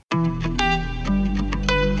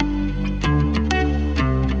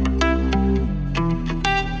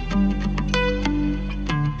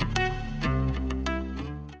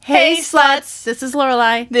Hey sluts! This is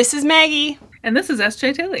Lorelai. This is Maggie. And this is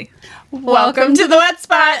S.J. Tilly. Welcome to the Wet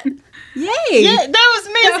Spot. Yay! Yeah, that was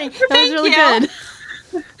amazing. That was really good.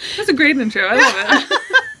 That's a great intro. I love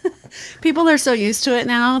it. People are so used to it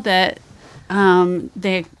now that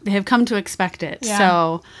they have come to expect it. Yeah.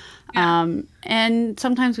 So, and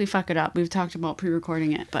sometimes we fuck it up. We've talked about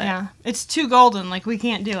pre-recording it, but Yeah, it's too golden. Like, we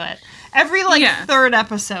can't do it. Every, third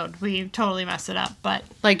episode, we totally mess it up, but...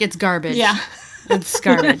 like it's garbage. Yeah. It's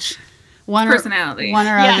garbage. Personality. One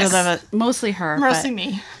or Yes. other of it. Mostly her. Mostly but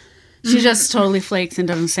me. she just totally flakes and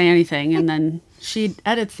doesn't say anything, and then she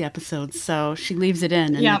edits the episodes, so she leaves it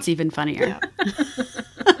in, and Yep. it's even funnier.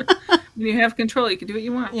 When you have control, you can do what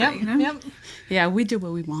you want. Yep, You know? yep. Yeah, we do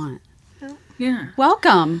what we want. Yeah.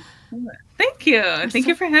 Welcome. Thank you. Thank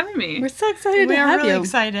you for having me. We're so excited We to are have really you.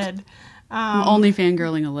 excited. I'm only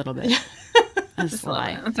fangirling a little bit. That's a little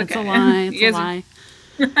lie. bit. That's That's a okay. lie. It's You a guys lie.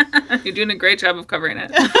 You're doing a great job of covering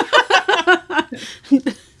it.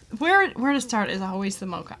 Where to start is always the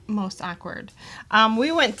most awkward.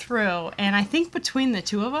 We went through, and I think between the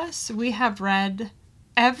two of us, we have read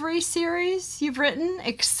every series you've written,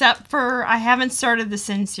 except for, I haven't started the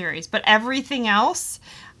Sin series, but everything else,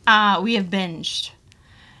 we have binged.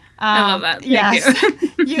 I love that. Thank Yes.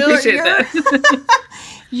 you. Appreciate that.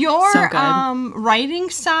 Your So good.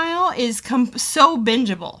 writing style is so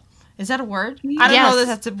bingeable. Is that a word? I don't Yes. know that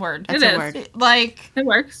that's a word. That's It a is. word. Like, It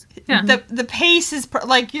works. Yeah. the pace is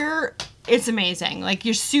it's amazing. Like,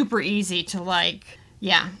 you're super easy to the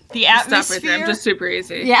Stop right atmosphere. there. I'm just super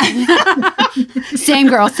easy. Yeah, Same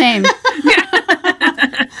girl, same.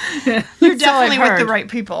 you're definitely with heard. the right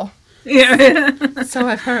people. Yeah. So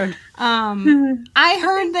I've heard. I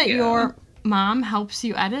heard that you. your mom helps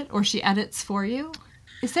you edit, or she edits for you.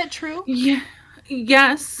 Is that true? Yeah.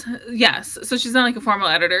 Yes. So she's not like a formal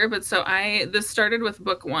editor, but this started with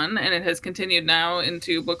book 1 and it has continued now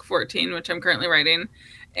into book 14, which I'm currently writing.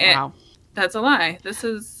 And Wow. that's a lie. This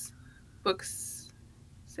is book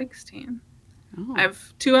 16. Oh. I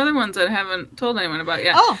have 2 other ones that I haven't told anyone about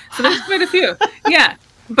yet. Oh. So there's quite a few. Yeah.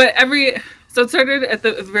 But so it started at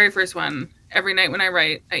the very first one. Every night when I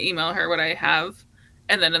write, I email her what I have.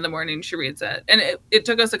 And then in the morning she reads it. And it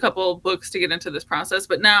took us a couple books to get into this process.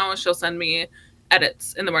 But now she'll send me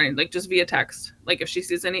edits in the morning, like just via text. Like if she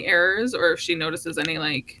sees any errors or if she notices any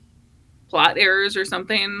like plot errors or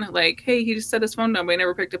something, like, hey, he just set his phone down, but he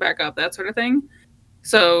never picked it back up, that sort of thing.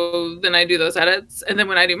 So then I do those edits. And then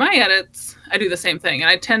when I do my edits, I do the same thing. And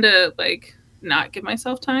I tend to like not give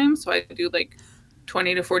myself time. So I do like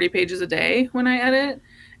 20 to 40 pages a day when I edit.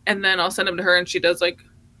 And then I'll send them to her and she does like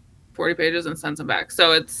 40 pages and sends them back.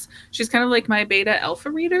 So she's kind of like my beta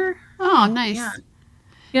alpha reader. Oh, nice.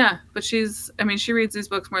 Yeah, but she reads these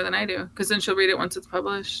books more than I do, because then she'll read it once it's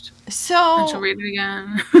published, and So, she'll read it again.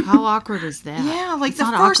 How awkward is that? yeah, like It's the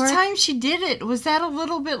not first awkward? time she did it, was that a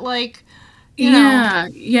little bit like, you know?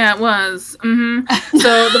 Yeah, it was.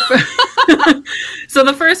 So so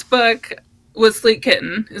the first book was Sleek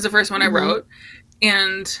Kitten, is the first one I wrote,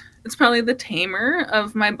 and it's probably the tamer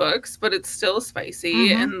of my books, but it's still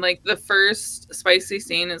spicy. And like the first spicy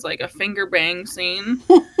scene is like a finger bang scene,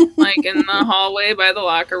 like in the hallway by the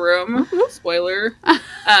locker room. Spoiler.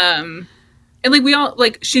 And like we all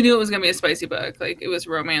she knew it was gonna be a spicy book. Like it was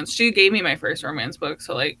romance. She gave me my first romance book,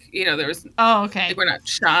 so like there was Oh, okay. like we're not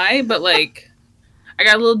shy, but like I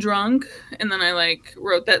got a little drunk, and then I like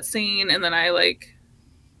wrote that scene, and then I like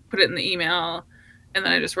put it in the email. And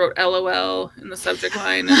then I just wrote LOL in the subject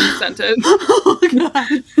line and sent it. Oh,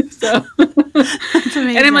 God. So, That's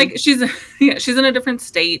amazing. and I'm like, she's in a different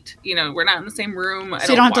state. We're not in the same room.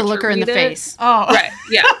 so you don't have to look her in the face. Oh, Right.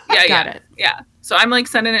 Yeah. Got it. Yeah. So I'm like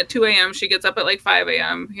sending at 2 a.m. She gets up at like 5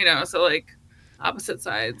 a.m. So like opposite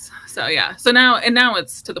sides. So yeah. So now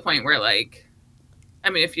it's to the point where like,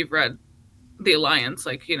 I mean, if you've read The Alliance,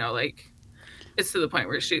 like, like it's to the point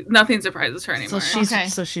where nothing surprises her anymore.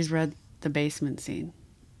 So she's read the basement scene.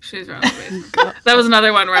 She's wrong. That was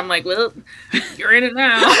another one where I'm like, well, you're in it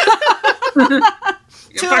now. You're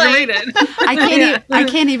fucking read it. I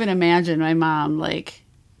can't even imagine my mom like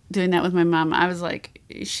doing that with my mom. I was like,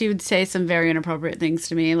 she would say some very inappropriate things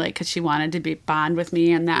to me, like because she wanted to bond with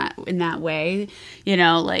me in that way,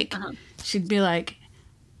 like she'd be like,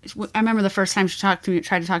 I remember the first time she tried to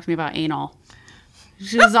talk to me about anal.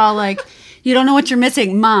 She was all like, you don't know what you're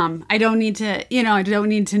missing, Mom. I don't need to, I don't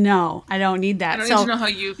need to know. I don't need that. I don't need to know how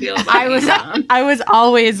you feel about I was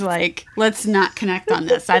always like, let's not connect on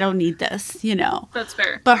this. I don't need this, That's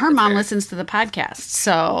fair. But her That's mom fair. listens to the podcast,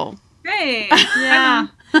 so. Hey. yeah.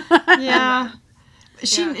 Yeah.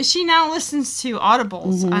 She now listens to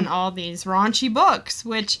audibles on all these raunchy books,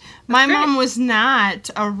 which my mom was not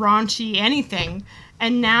a raunchy anything.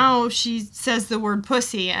 and now she says the word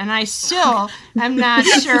pussy, and I still am not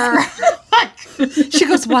sure. She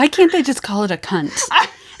goes, why can't they just call it a cunt?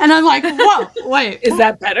 And I'm like, whoa, wait. Is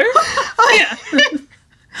that better? Yeah.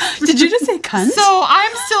 Did you just say cunt? So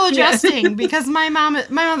I'm still adjusting because my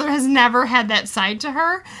mother has never had that side to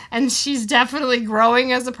her, and she's definitely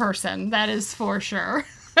growing as a person. That is for sure.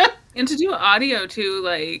 And to do audio too,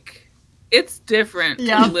 like, it's different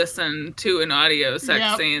to listen to an audio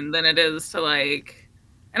sex scene than it is to, like,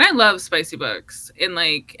 and I love spicy books and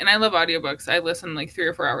I love audiobooks. I listen like 3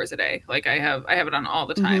 or 4 hours a day. Like I have it on all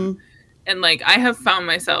the time. And like I have found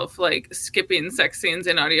myself like skipping sex scenes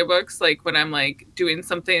in audiobooks, like when I'm like doing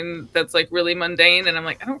something that's like really mundane and I'm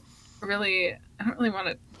like, I don't really want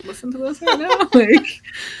to listen to this right now. Like,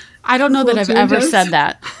 I don't know that I've ever said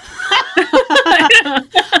that.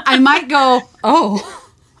 I might go,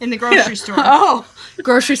 in the grocery store.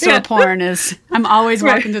 Grocery store porn is. I'm always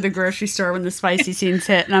walking to the grocery store when the spicy scenes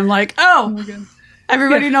hit, and I'm like,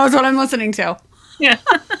 everybody knows what I'm listening to. Yeah.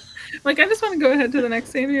 Like, I just want to go ahead to the next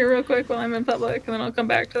scene here real quick while I'm in public, and then I'll come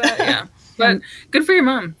back to that. Yeah. But good for your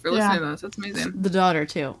mom for listening to those. That's amazing. The daughter,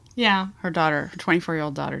 too. Yeah. Her daughter, her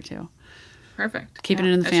 24-year-old daughter, too. Perfect. Keeping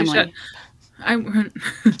it in the family.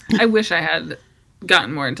 I wish I had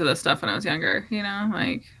gotten more into this stuff when I was younger, you know?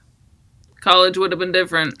 Like, college would have been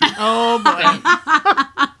different. Oh,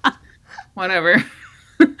 boy. Whatever.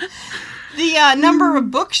 The number of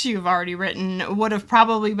books you've already written would have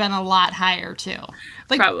probably been a lot higher, too.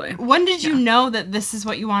 Like, probably. When did you know that this is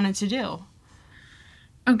what you wanted to do?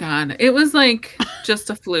 Oh, God. It was, like, just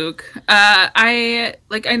a fluke. I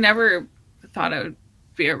never thought I would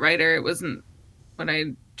be a writer. It wasn't what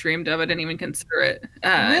I dreamed of. I didn't even consider it.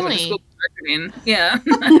 Really? I went to school for marketing. Yeah.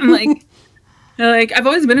 I'm like, I've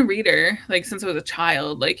always been a reader, like, since I was a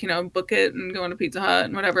child. Like, you know, book it and going to Pizza Hut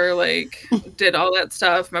and whatever. Like, did all that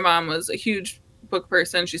stuff. My mom was a huge book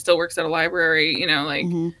person. She still works at a library, you know, like.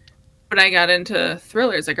 But I got into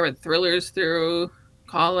thrillers. Like, I read thrillers through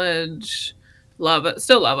college.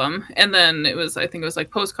 Still love them. And then I think it was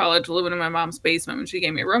like post-college, living in my mom's basement when she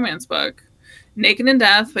gave me a romance book. Naked in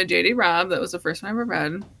Death by J.D. Robb. That was the first one I ever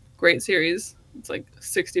read. Great series. It's like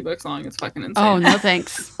 60 books long. It's fucking insane. Oh, no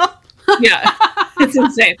thanks. Yeah, it's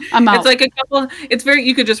insane. I'm out. It's like a couple. It's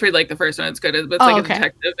you could just read like the first one. It's good. But it's like a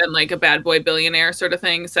detective and like a bad boy billionaire sort of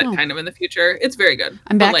thing set kind of in the future. It's very good.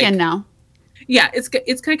 I'm back in now. Yeah, it's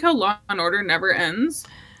kind of how Law and Order never ends.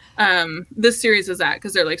 This series is that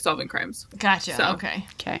because they're like solving crimes. Gotcha. So,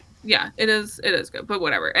 Okay. Yeah, it is good. But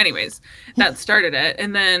whatever. Anyways, that started it,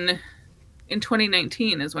 and then in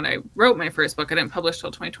 2019 is when I wrote my first book. I didn't publish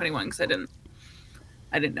till 2021 because I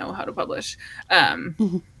didn't know how to publish.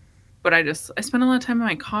 But I spent a lot of time in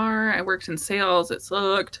my car. I worked in sales. It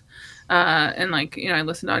sucked. And like, you know, I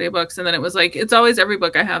listened to audiobooks, and then it was like, it's always every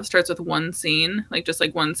book I have starts with one scene, like just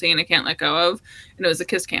like one scene I can't let go of. And it was a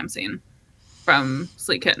kiss cam scene from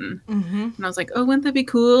Sleek Kitten. And I was like, oh, wouldn't that be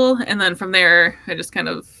cool? And then from there, I just kind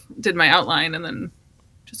of did my outline. And then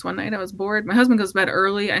just one night I was bored. My husband goes to bed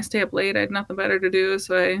early. I stay up late. I had nothing better to do.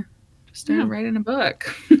 So I just started writing a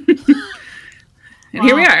book. And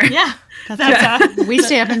here we are. Yeah. We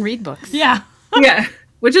stay up and read books. Yeah. Yeah.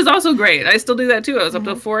 Which is also great. I still do that too. I was up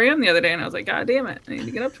till 4 a.m. the other day and I was like, God damn it. I need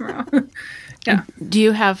to get up tomorrow. Yeah. Do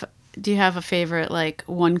you have a favorite like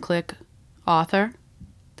one-click author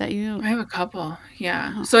that you I have a couple.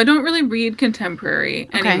 Yeah. So I don't really read contemporary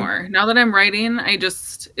anymore. Now that I'm writing, I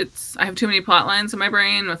have too many plot lines in my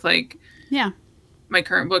brain with like my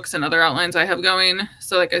current books and other outlines I have going.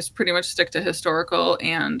 So like I pretty much stick to historical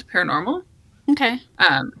and paranormal. Okay.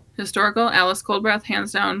 Historical, Alice Coldbreath,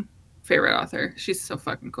 hands down, favorite author. She's so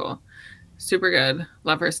fucking cool. Super good.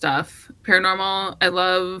 Love her stuff. Paranormal, I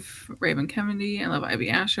love Raven Kennedy. I love Ivy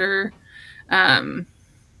Asher.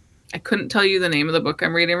 I couldn't tell you the name of the book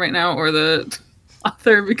I'm reading right now or the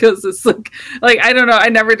author because it's like I don't know. I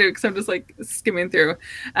never do because I'm just like skimming through.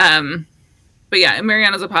 But yeah,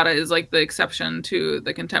 Mariana Zapata is like the exception to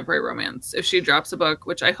the contemporary romance. If she drops a book,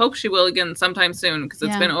 which I hope she will again sometime soon because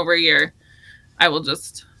it's been over a year, I will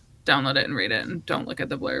just download it and read it and don't look at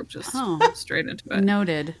the blurb. Just straight into it.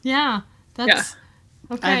 Noted. Yeah. That's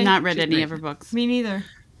okay. I've not read any of her books. Me neither.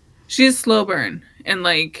 She's slow burn and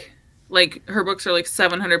like her books are like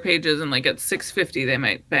 700 pages and like at 650 they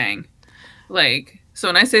might bang. Like so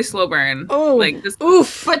when I say slow burn, like this,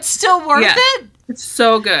 but still worth it. It's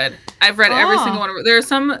so good. I've read every single one of her. There are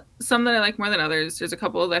some that I like more than others. There's a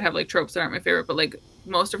couple that have like tropes that aren't my favorite, but like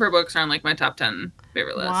most of her books are on like my top 10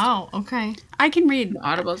 favorite list. Wow. Okay. I can read. The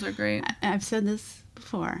Audibles are great. I've said this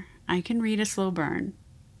before. I can read a slow burn.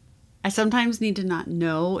 I sometimes need to not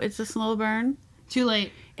know it's a slow burn Too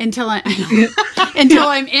late. until I'm in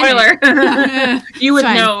Spoiler. it. You would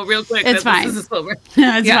fine. know real quick It's that fine. this is a slow burn.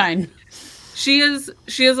 It's Yeah. fine. She is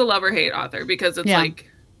a love or hate author because it's Yeah. like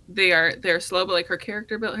they're slow, but like her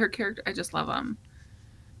character, I just love them.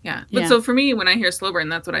 Yeah. But Yeah. so for me, when I hear slow burn,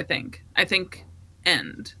 that's what I think. I think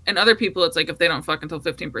end. And other people, it's like if they don't fuck until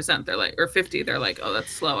 15%, they're like, or 50, they're like, oh,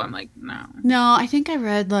 that's slow. I'm like, no. No, I think I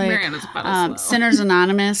read like Mariana's pot is slow. Sinners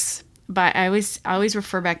Anonymous. But I always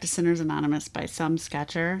refer back to Sinners Anonymous by some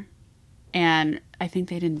sketcher, and I think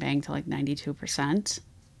they didn't bang to like 92%.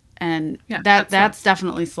 And Yeah, that's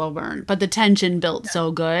definitely slow burn. But the tension built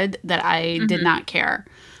so good that I did not care.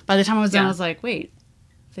 By the time I was done, I was like, wait,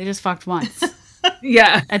 they just fucked once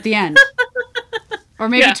Yeah. at the end. Or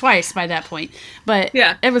maybe Yeah. twice by that point. But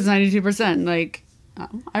Yeah. it was 92%. Like,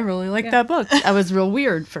 I really like that book. That was real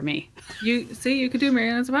weird for me. You could do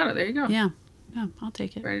Mariana's about it. There you go. Yeah. Yeah, I'll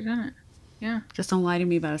take it. Already done it. Yeah. Just don't lie to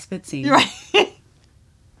me about a spit scene. You're right.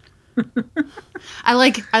 I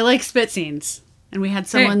like spit scenes. And we had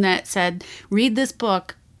someone that said, read this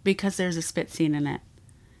book because there's a spit scene in it.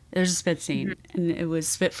 There's a spit scene. And it was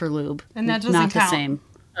Spit for Lube. And that doesn't not count. the same.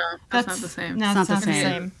 No, that's not the same. No, It's it's not the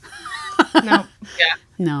same. No. Yeah.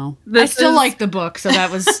 No. This I still is- like the book, so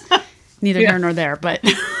that was neither Yeah. here nor there. But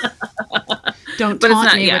don't But it's taunt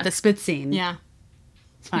not- me yeah. with the spit scene. Yeah.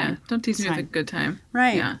 It's fine. Yeah. Don't tease It's me with a fine. good time.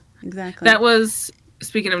 Right. Yeah. Exactly. That was,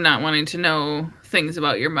 speaking of not wanting to know things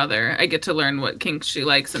about your mother, I get to learn what kinks she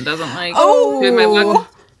likes and doesn't like. Oh! In my book.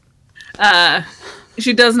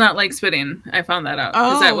 She does not like spitting. I found that out.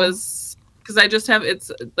 Because I just have,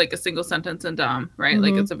 it's like a single sentence in Dom, right?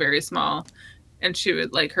 Like it's a very small, and she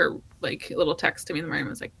would like her like little text to me in the morning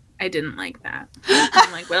was like, I didn't like that.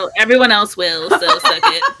 I'm like, well, everyone else will, so suck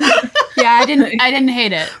it. Yeah, I didn't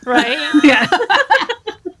hate it. Right? Yeah.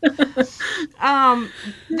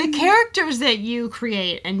 The characters that you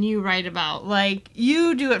create and you write about, like,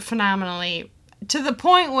 you do it phenomenally to the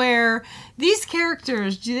point where these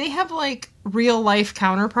characters, do they have like real life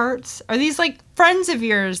counterparts? Are these like friends of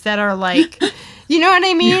yours that are like, you know what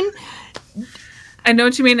I mean? I know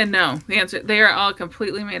what you mean, and no. The answer, they are all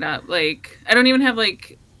completely made up. Like, I don't even have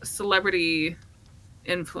like celebrity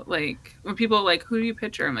like when people are like, who do you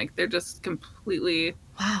picture? I'm like, they're just completely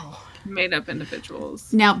Wow. made up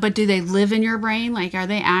individuals. Now, but do they live in your brain? Like, are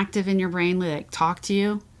they active in your brain? They like talk to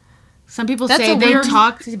you? Some people That's say a they weird-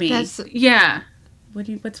 talk to me. That's Yeah. What's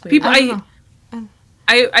weird? People, I don't know.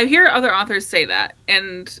 I hear other authors say that,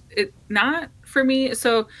 and it not for me.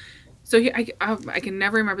 So here, I can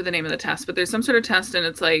never remember the name of the test, but there's some sort of test, and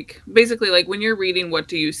it's like basically like when you're reading, what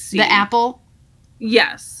do you see? The apple?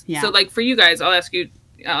 Yes. Yeah. So like for you guys, I'll ask you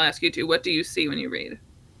too. What do you see when you read?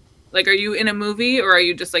 Like, are you in a movie, or are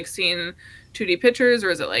you just like seeing 2D pictures, or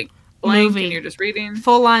is it like blank Movie. and you're just reading?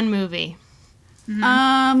 Full on movie.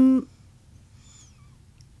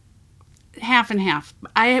 Half and half.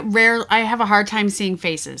 I have a hard time seeing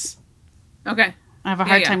faces. Okay. I have a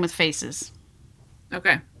hard yeah. time with faces.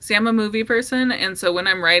 Okay. See, I'm a movie person, and so when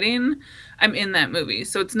I'm writing, I'm in that movie.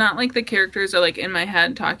 So it's not like the characters are like in my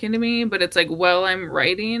head talking to me, but it's like while I'm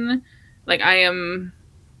writing, like I am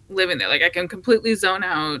living there. Like I can completely zone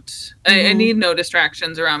out. I need no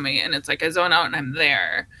distractions around me, and it's like I zone out and I'm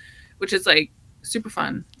there, which is like super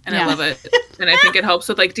fun, and Yeah. I love it. And I think it helps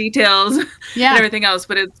with like details Yeah. and everything else.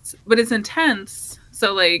 But it's intense.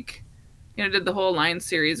 So like, you know, did the whole line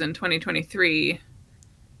series in 2023.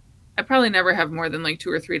 I probably never have more than like 2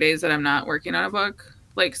 or 3 days that I'm not working on a book.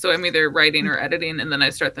 Like, so I'm either writing or editing, and then I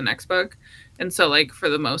start the next book. And so like for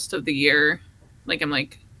the most of the year, like I'm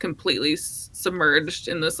like completely submerged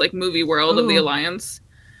in this like movie world of the Ooh. Alliance.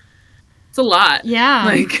 It's a lot. Yeah.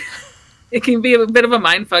 Like it can be a bit of a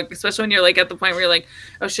mind fuck, especially when you're like at the point where you're like,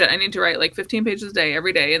 oh shit, I need to write like 15 pages a day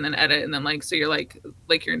every day, and then edit, and then like, so you're like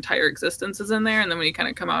your entire existence is in there. And then when you kind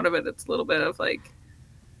of come out of it, it's a little bit of like,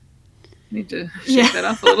 need to shake that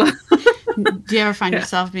off a little. Do you ever find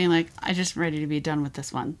yourself being like, I'm just ready to be done with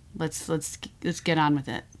this one. Let's get on with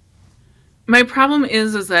it. My problem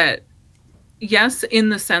is that yes, in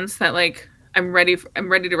the sense that like I'm ready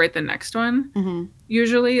to write the next one. Mm-hmm.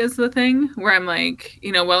 Usually is the thing where I'm like,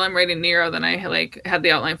 you know, while I'm writing Nero, then I like had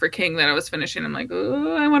the outline for King that I was finishing. I'm like,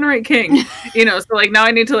 oh, I want to write King, you know. So like now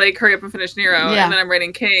I need to like hurry up and finish Nero, Yeah. and then I'm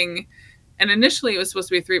writing King. And initially it was supposed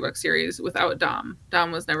to be a 3-book series without Dom.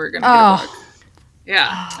 Dom was never going to get a book. Yeah,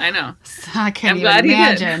 I know. I can't I'm even glad he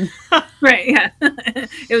did. imagine. Right, yeah.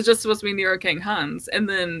 It was just supposed to be Nero King Hans. And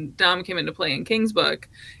then Dom came into play in King's book.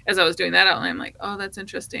 As I was doing that outline, I'm like, oh, that's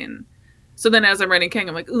interesting. So then as I'm writing King,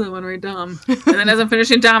 I'm like, ooh, I want to read Dom. And then as I'm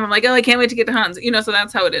finishing Dom, I'm like, oh, I can't wait to get to Hans. You know, so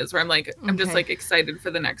that's how it is, where I'm like, I'm just Okay. like excited for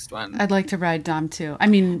the next one. I'd like to ride Dom too. I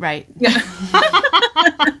mean, right. Yeah.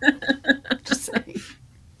 Just saying.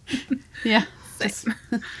 Yeah. Same.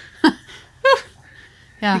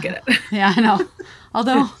 Yeah. I get it. Yeah, I know.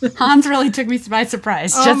 Although Hans really took me by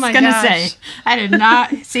surprise. Oh Just my gonna gosh. say, I did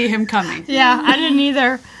not see him coming. Yeah, I didn't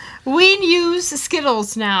either. We use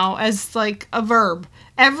Skittles now as like a verb.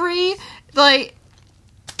 Every like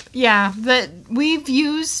that we've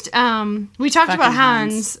used we talked Fucking about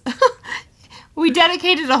Hans. We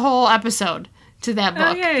dedicated a whole episode to that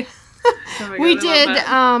book. Oh, yay. Oh my We God, I love did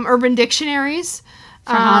that. urban dictionaries.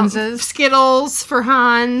 For Hans's. Skittles for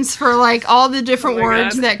Hans, for like all the different Oh my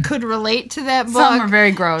words God. that could relate to that book. Some were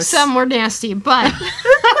very gross. Some were nasty, but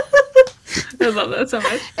I love that so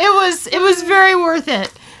much. it was very worth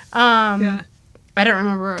it. Yeah. I don't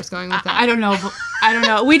remember where I was going with that. I don't know. I don't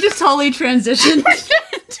know. We just totally transitioned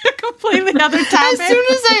to a completely other As topic. soon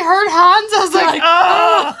as I heard Hans, I was like,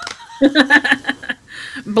 oh.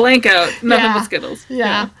 Blank out. Nothing Yeah. but Skittles.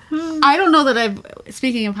 Yeah. I don't know that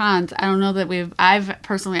speaking of Hans, I don't know that I've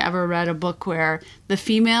personally ever read a book where the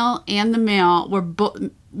female and the male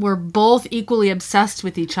were both equally obsessed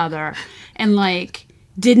with each other and like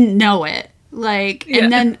didn't know it. Like, Yeah.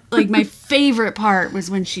 and then like my favorite part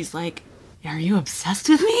was when she's like, "Are you obsessed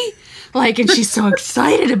with me?" Like, and she's so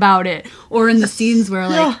excited about it. Or in the scenes where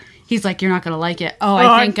like he's like, "You're not gonna like it." Oh,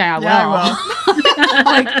 I think I will. I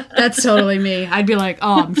Like, that's totally me. I'd be like,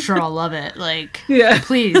 "Oh, I'm sure I'll love it." Like, Yeah.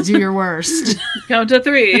 please do your worst. Count to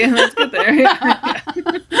 3. Let's get there. Yeah.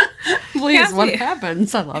 Please, what Cassie.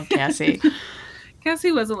 happens? I love Cassie.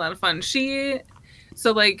 Cassie was a lot of fun.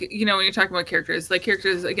 So like, you know, when you're talking about characters, like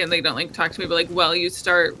characters, again, they don't like talk to me, but like, well, you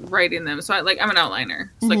start writing them. So I'm an outliner.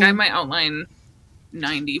 So like I might outline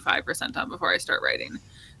 95% of before I start writing.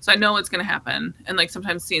 So I know what's going to happen. And like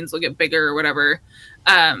sometimes scenes will get bigger or whatever.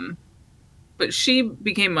 But she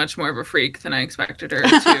became much more of a freak than I expected her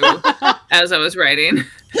to as I was writing.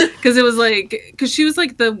 Because it was like, because she was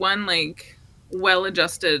like the one like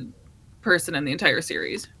well-adjusted person in the entire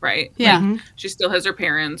series, right? Yeah. Like, she still has her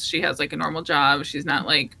parents. She has like a normal job. She's not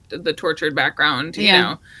like the tortured background, you Yeah.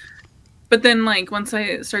 know. But then like once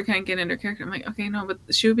I started kind of getting into her character, I'm like, okay, no, but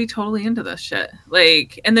she would be totally into this shit.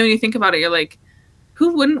 Like, and then when you think about it, you're like,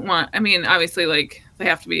 who wouldn't want? I mean, obviously, like they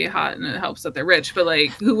have to be hot, and it helps that they're rich. But like,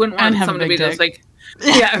 who wouldn't want And have a someone to be big just like,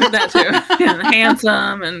 yeah, that too, and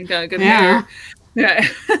handsome and got good hair. Yeah,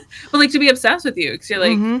 but like to be obsessed with you because you're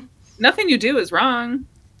like, nothing you do is wrong.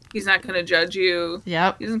 He's not going to judge you.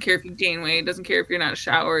 Yep. He doesn't care if you gain weight. Doesn't care if you're not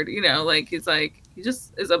showered. You know, like he's like he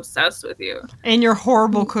just is obsessed with you. And your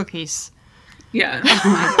horrible cookies. Yeah.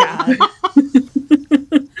 Oh my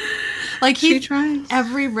god. Like She he tries.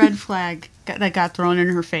 every red flag that got thrown in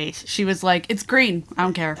her face, she was like, "It's green. I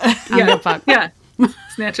don't care. I don't give a fuck. Yeah.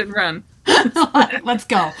 Snatch and run. Let's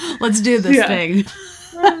go. Let's do this Yeah. thing.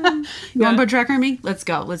 You want to put tracker on me? Let's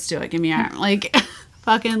go. Let's do it. Give me your arm." Like,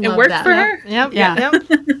 fucking It love worked that. for her. Yep. Yeah.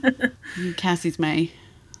 Yep. Cassie's my.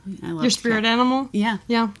 I love Your spirit Cassie. animal. Yeah,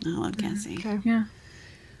 Yeah. I love Cassie. Okay. Yeah.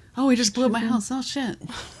 Oh, we just blew up my house. Oh shit.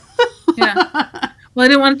 Yeah. Well, I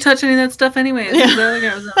didn't want to touch any of that stuff anyways. Yeah. The other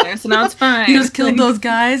guy was in there, so now it's fine. You just killed those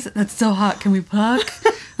guys. That's so hot. Can we puck?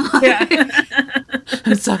 Yeah.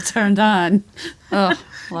 I'm so turned on. Oh,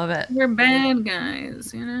 love it. We're bad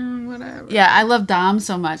guys, you know, whatever. Yeah, I love Dom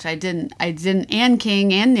so much. I didn't, and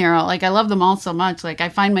King and Nero. Like, I love them all so much. Like, I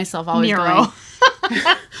find myself always Nero. going.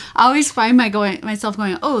 I always find myself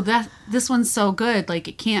going, oh, this one's so good. Like,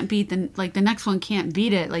 it can't beat the next one can't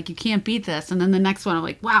beat it. Like, you can't beat this. And then the next one, I'm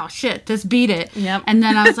like, wow, shit, this beat it. Yep. And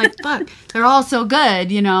then I was like, fuck, they're all so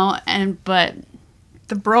good, you know. But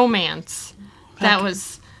The bromance. That Okay.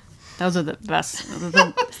 was. those are the best.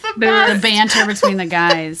 The They were, banter between the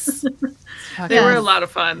guys. they were a lot of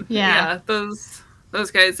fun. Yeah. Those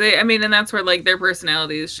guys, and that's where like their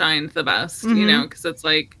personalities shined the best, you know, because it's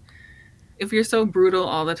like, if you're so brutal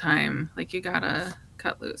all the time, like you gotta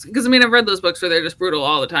cut loose. Because I've read those books where they're just brutal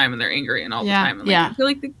all the time and they're angry and all Yeah. the time. And, like, Yeah. I feel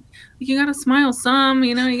like you gotta smile some,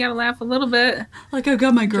 you know, you gotta laugh a little bit. Like, I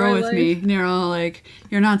got my girl Enjoy with me. Nero, like,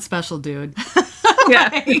 you're not special, dude.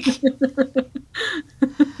 Yeah.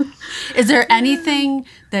 Is there anything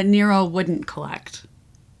that Nero wouldn't collect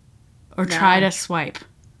or try to swipe?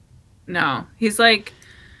 No, he's like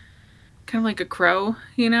kind of like a crow,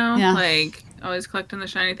 you know, Yeah. like always collecting the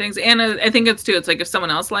shiny things. And I think it's like if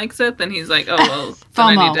someone else likes it, then he's like, oh well,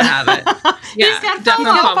 then I need to have it. Yeah, got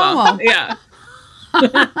definitely FOMO.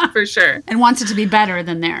 Yeah, for sure. And wants it to be better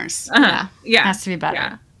than theirs. Uh-huh. Yeah, Has to be better.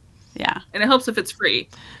 Yeah, Yeah. and it helps if it's free.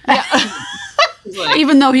 Yeah. He's like,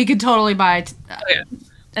 Even though he could totally buy yeah.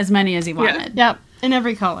 as many as he wanted. Yep. In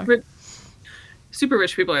every color. Super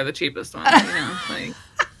rich people are the cheapest ones, you know. Like,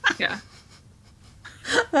 yeah.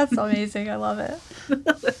 That's amazing. I love it.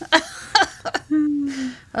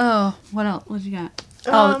 Oh, what else? What you got?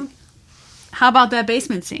 how about that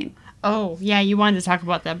basement scene? Oh, yeah, you wanted to talk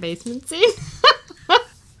about that basement scene?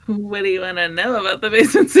 What do you want to know about the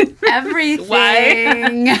basement scene? Everything.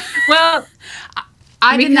 Why? Well,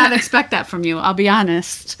 I did not expect that from you, I'll be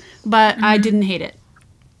honest. But I didn't hate it.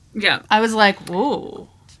 yeah. I was like, whoa,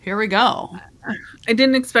 here we go. I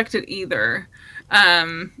didn't expect it either.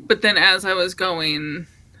 But then as I was going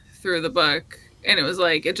through the book, and it was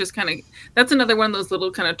like, it just kind of, that's another one of those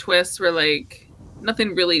little kind of twists where like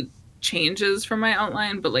nothing really changes from my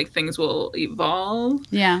outline, but like things will evolve.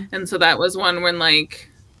 Yeah. And so that was one when like,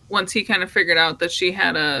 once he kind of figured out that she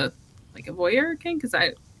had a voyeur kink,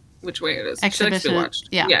 which way it is. She likes to be watched.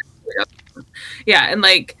 Yeah. Yeah. And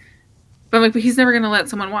like, but I'm like, but he's never going to let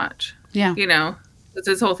someone watch. Yeah. You know? It's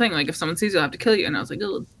his whole thing. Like, if someone sees you, I'll have to kill you. And I was like,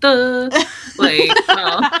 oh, duh. Like,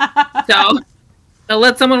 so they'll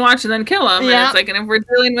let someone watch and then kill him. Yeah. And it's like, and if we're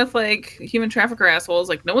dealing with, like, human trafficker assholes,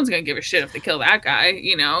 like, no one's going to give a shit if they kill that guy,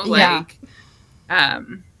 you know? Like,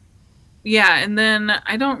 yeah. And then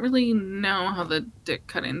I don't really know how the dick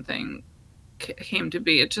cutting thing came to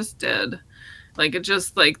be. It just did. Like, it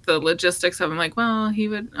just, like, the logistics of him, like, well, he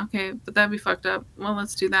would, okay, but that'd be fucked up. Well,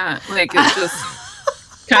 let's do that. Like, it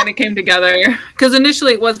just kind of came together. Because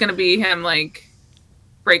initially it was going to be him, like,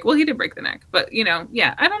 he did break the neck. But, you know,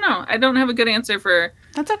 yeah, I don't know. I don't have a good answer for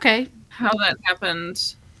That's okay. how that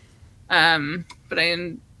happened. But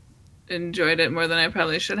I enjoyed it more than I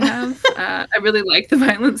probably should have. I really like the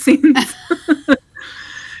violent scenes.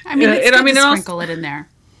 I mean, it's good to all sprinkle it in there.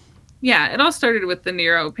 Yeah, it all started with the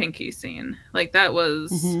Nero Pinky scene. Like, that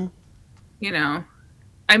was, you know,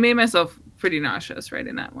 I made myself pretty nauseous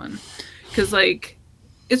writing that one. Because, like,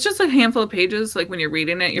 it's just a handful of pages. Like, when you're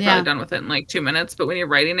reading it, you're probably done with it in, like, 2 minutes. But when you're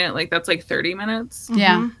writing it, like, that's, like, 30 minutes.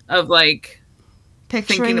 Yeah. Of, like,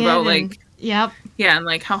 Picturing thinking about, it and, like... Yep. Yeah, and,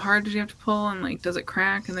 like, how hard did you have to pull? And, like, does it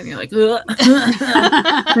crack? And then you're like, ugh.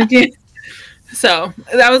 So,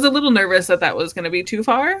 I was a little nervous that was going to be too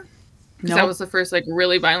far. Because that was the first, like,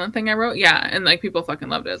 really violent thing I wrote. Yeah, and, like, people fucking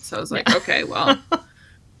loved it. So I was like, okay, well.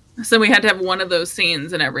 So we had to have one of those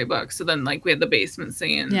scenes in every book. So then, like, we had the basement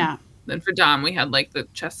scene. Yeah. Then for Dom, we had, like, the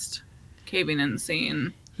chest caving in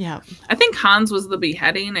scene. Yeah. I think Hans was the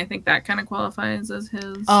beheading. I think that kind of qualifies as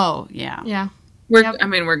his. Oh, yeah. Yeah. I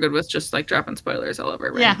mean, we're good with just, like, dropping spoilers all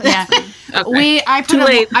over. Right? Yeah. Okay. I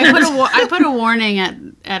put a warning at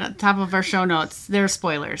the top of our show notes. There are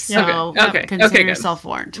spoilers, so consider yourself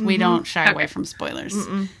warned. We don't shy away from spoilers.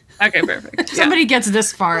 Okay, perfect. If somebody gets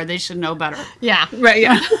this far, they should know better. Yeah. Right.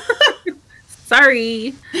 Yeah.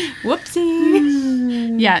 Sorry.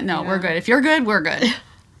 Whoopsie. Yeah. No, we're good. If you're good, we're good.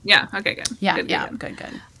 Yeah. Okay. Good. Yeah.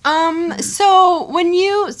 Good. So when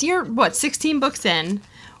you're what 16 books in.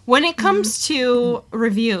 When it comes to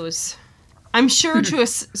reviews, I'm sure to a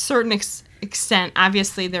certain extent,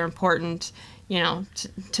 obviously they're important, you know,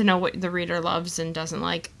 to know what the reader loves and doesn't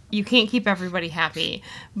like. You can't keep everybody happy.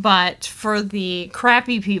 But for the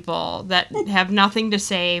crappy people that have nothing to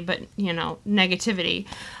say but, you know, negativity,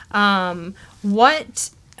 how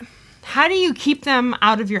do you keep them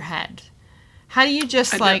out of your head? How do you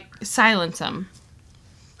just, silence them?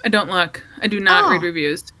 I don't look. I do not read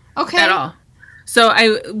reviews. Okay. At all. So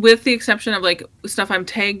with the exception of like stuff I'm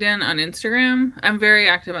tagged in on Instagram, I'm very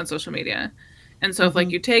active on social media. And so if like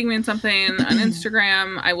you tag me in something on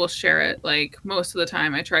Instagram, I will share it. Like most of the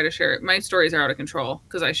time I try to share it. My stories are out of control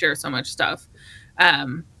because I share so much stuff.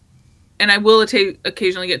 And I will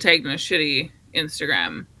occasionally get tagged in a shitty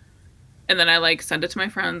Instagram. And then I like send it to my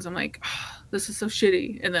friends. I'm like, oh, this is so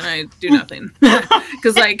shitty. And then I do nothing.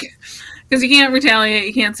 Because you can't retaliate,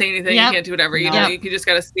 you can't say anything, you can't do whatever. You know, you just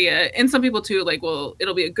got to see it. And some people too, like, well,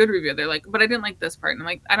 it'll be a good review. They're like, but I didn't like this part. And I'm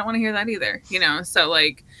like, I don't want to hear that either. You know, so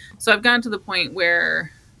I've gotten to the point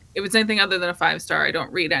where if it's anything other than a 5-star, I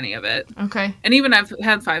don't read any of it. Okay. And even I've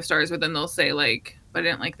had 5 stars, but then they'll say like, but I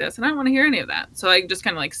didn't like this, and I don't want to hear any of that. So I just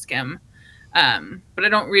kind of like skim. But I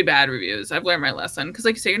don't read bad reviews. I've learned my lesson because,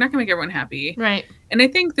 like you say, you're not gonna make everyone happy, right? And I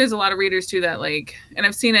think there's a lot of readers too that like, and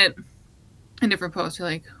I've seen it in different posts. You're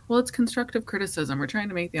like, well, it's constructive criticism. We're trying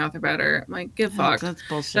to make the author better. I'm like, give fuck. That's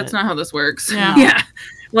bullshit. That's not how this works. Yeah. Yeah.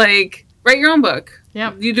 Like, write your own book.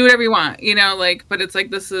 Yeah. You do whatever you want. You know, like, but it's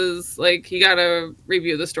like this is like you gotta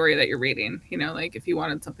review the story that you're reading. You know, like if you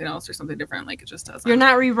wanted something else or something different, like it just doesn't. You're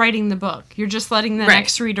not rewriting the book. You're just letting the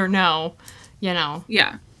next reader know. You know.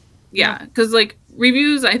 Yeah. Yeah, because like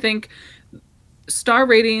reviews, I think star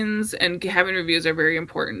ratings and having reviews are very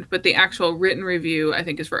important, but the actual written review, I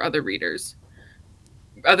think, is for other readers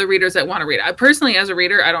that want to read. I personally, as a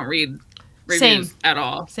reader, I don't read reviews at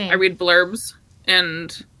all. Same. I read blurbs,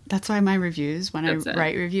 and that's why my reviews, when I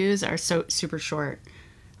write reviews, are so super short.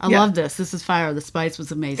 I love this. This is fire. The spice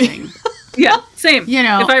was amazing. Yeah, same. You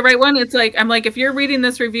know. If I write one, it's like, I'm like, if you're reading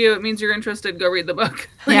this review, it means you're interested. Go read the book.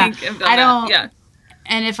 Yeah. Like, I've done I that. don't- Yeah.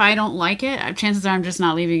 And if I don't like it, chances are I'm just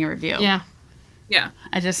not leaving a review. Yeah. Yeah.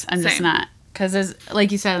 I'm just Same. not. Because,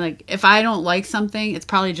 like you said, like, if I don't like something, it's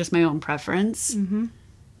probably just my own preference.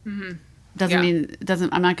 Mm-hmm. Doesn't Yeah. mean,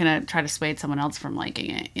 I'm not going to try to sway someone else from liking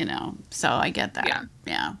it, you know? So I get that. Yeah.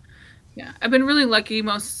 Yeah. Yeah. I've been really lucky.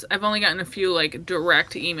 I've only gotten a few, like,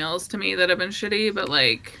 direct emails to me that have been shitty, but,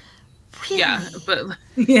 like, yeah. But,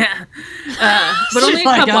 yeah. But only a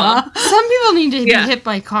Like, couple. Some people need to Yeah. be hit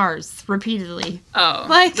by cars repeatedly. Oh,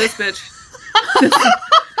 Like- this bitch.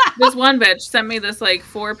 This one bitch sent me this like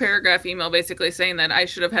 4-paragraph email basically saying that I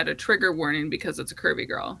should have had a trigger warning because it's a curvy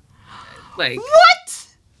girl. Like, What?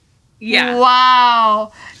 yeah,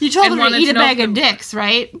 Wow. You told And her to wanted eat to a know bag if of the- dicks,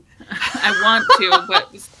 right? I want to,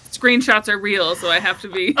 but screenshots are real, so I have to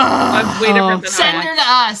be. I'm way different than Send how her to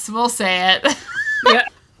us. We'll say it. Yeah,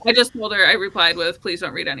 I just told her. I replied with, "Please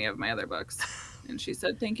don't read any of my other books," and she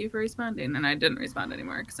said, "Thank you for responding." And I didn't respond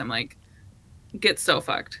anymore because I'm like, get so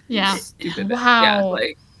fucked. you Yeah. Stupid. Wow. Yeah.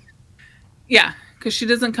 Like. Yeah, because she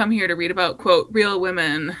doesn't come here to read about, quote, real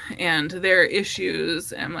women and their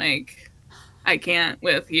issues. I'm like, I can't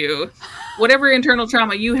with you. Whatever internal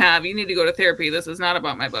trauma you have, you need to go to therapy. This is not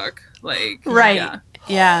about my book. Like, Right. Yeah.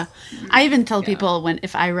 Yeah. I even tell Yeah. people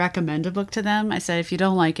if I recommend a book to them, I said, if you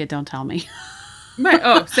don't like it, don't tell me. Right.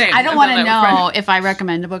 Oh, same. I don't I've want done to that with know friends. if I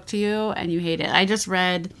recommend a book to you and you hate it. I just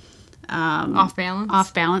read Off balance.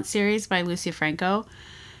 Off Balance series by Lucia Franco.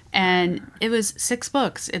 And it was 6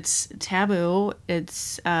 books. It's taboo.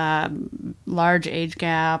 It's large age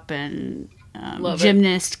gap and Love it.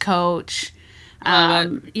 gymnast coach.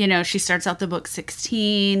 Love You know, she starts out the book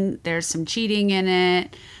 16. There's some cheating in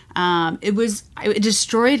it. It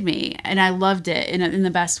destroyed me, and I loved it in the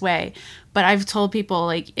best way. But I've told people,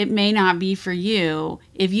 like, it may not be for you.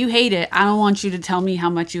 If you hate it, I don't want you to tell me how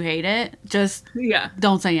much you hate it. Just Yeah.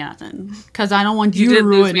 don't say nothing, because I don't want You you to did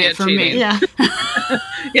lose ruin me it at for cheating. me. Yeah.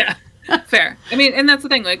 Yeah. Fair. I mean, and that's the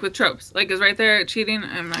thing, like with tropes. Like, is right there cheating?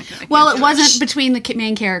 I'm not going to. Well, it wasn't between the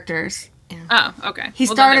main characters. Oh, okay. He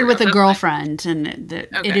Well, then started there we with go. a That's girlfriend, and it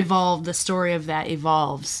Okay. evolved. The story of that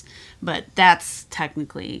evolves, but that's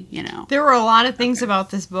technically, you know. There were a lot of things about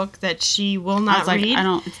this book that she will I not was like, read. I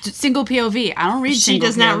don't. It's just single POV. I don't read. She single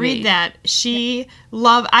does not POV. read that.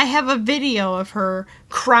 I have a video of her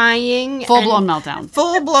crying. Full blown meltdown.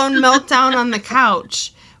 Full blown meltdown on the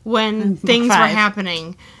couch when things were 5.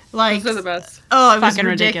 happening. Like, Those are the best. oh, it was Fucking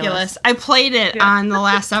ridiculous. I played it on the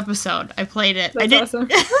last episode. I played it. I That's did.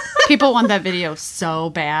 awesome. People want that video so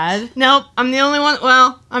bad. Nope, I'm the only one.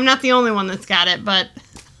 Well, I'm not the only one that's got it, but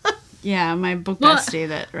Yeah, my book Well- bestie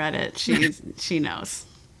that read it, she knows.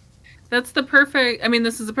 That's the perfect. I mean,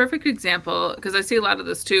 this is a perfect example because I see a lot of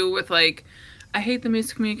this too with like, I hate the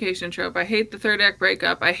miscommunication trope. I hate the third act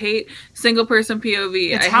breakup. I hate single person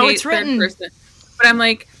POV. It's I how hate it's written. third person. But I'm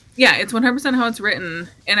like, yeah, it's 100% how it's written,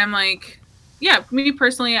 and I'm like, yeah, me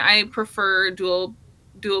personally, I prefer dual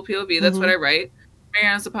POV. That's what I write.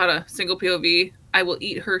 Mariana Zapata, single POV. I will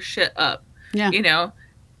eat her shit up. Yeah. You know,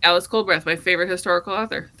 Alice Goldbreath, my favorite historical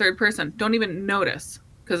author, third person. Don't even notice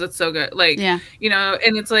because it's so good. Like, Yeah. you know,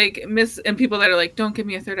 and it's like and people that are like, don't give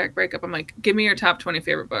me a third act breakup. I'm like, give me your top 20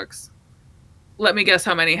 favorite books. Let me guess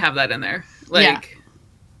how many have that in there. Like,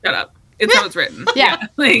 shut up. It's how it's written. Yeah.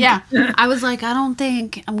 Like, Yeah. I was like, I don't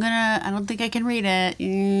think I can read it.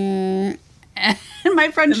 And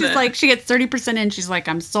my friend, she's like, she gets 30% in. She's like,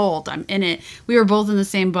 I'm sold. I'm in it. We were both in the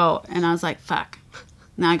same boat. And I was like, fuck.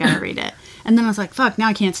 Now I gotta read it. And then I was like, fuck, now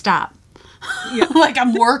I can't stop. Like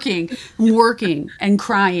I'm working and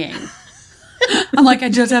crying. I'm like, I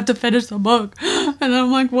just have to finish the book. And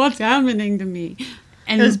I'm like, what's happening to me?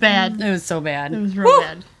 And it was bad. It was so bad. It was real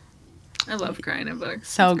bad. I love crying in books.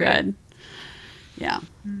 So It's great. good. Yeah.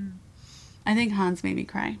 I think Hans made me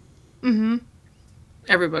cry. Mm-hmm.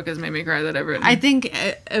 Every book has made me cry that I've written. I think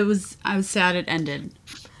I was sad it ended.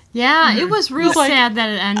 Yeah, it was real It's like- sad that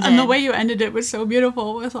it ended. And the way you ended it was so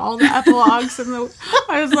beautiful with all the epilogues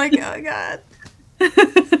I was like, oh God.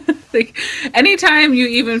 Like, anytime you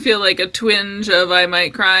even feel like a twinge of I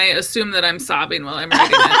might cry, assume that I'm sobbing while I'm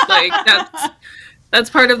writing it. Like, that's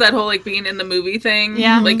part of that whole, like, being in the movie thing.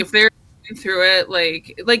 Yeah. Like, if they're going through it,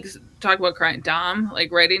 like, talk about crying. Dom,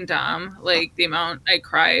 like, writing Dom, like, the amount I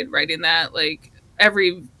cried writing that, like,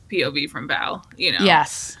 every POV from Val, you know?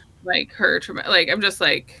 Yes. Like, her, like, I'm just,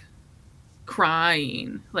 like,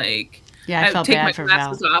 crying. Like, Yeah, I felt take bad my for Val.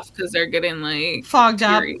 glasses off because they're getting, like, Fogged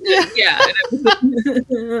up. teary. Yeah. And it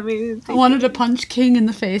was, I mean, I wanted to punch King in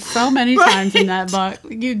the face so many times in that book.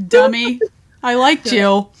 You dummy. I liked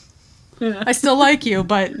you. Yeah. I still like you,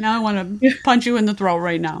 but now I want to punch you in the throat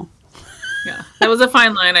right now. Yeah, that was a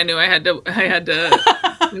fine line. I knew I had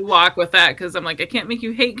to walk with that because I'm like, I can't make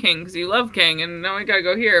you hate King because you love King, and now I gotta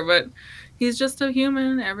go here. But he's just a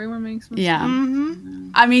human. Everyone makes mistakes. Yeah.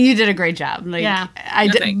 Mm-hmm. I mean, you did a great job. Like, Yeah. I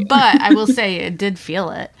No, did, thank you. but I will say it did feel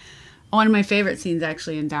it. One of my favorite scenes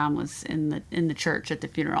actually in Dom was in the church at the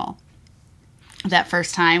funeral. That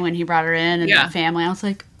first time when he brought her in and Yeah. the family, I was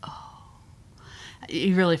like, oh,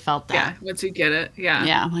 you really felt Yeah, that. once you get it, yeah.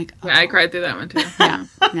 Yeah, I'm like, oh. Yeah, I cried through that one too. Yeah,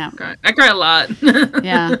 yeah, I cry a lot.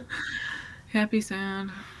 yeah, Happy, sad.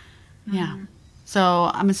 yeah. So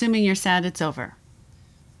I'm assuming you're sad it's over.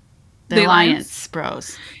 The The Alliance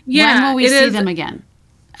Bros. Yeah, When will we it see is- them again?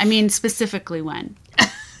 I mean, specifically when?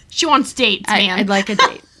 She wants dates, man. I'd like a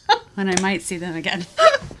date when I might see them again.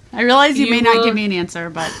 I realize you You may not will- give me an answer,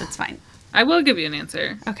 but that's fine. I will give you an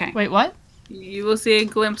answer. Okay. Wait, what? You will see a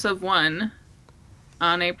glimpse of one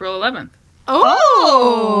on April 11th.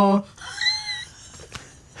 Oh!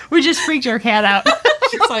 We just freaked our cat out.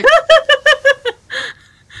 She's like,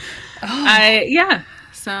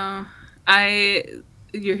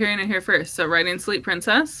 You're hearing it here first. So, writing Sleep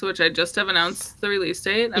Princess, which I just have announced the release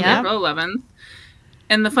date of Yep. April 11th.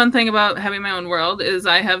 And the fun thing about having my own world is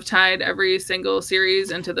I have tied every single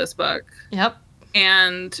series into this book Yep.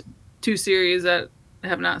 and 2 series that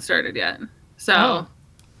have not started yet. So, Oh.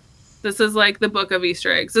 this is like the book of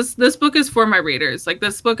Easter eggs. This book is for my readers. Like,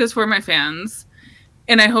 this book is for my fans.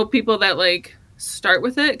 And I hope people that like start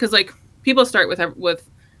with it, because like people start with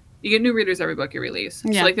you get new readers every book you release.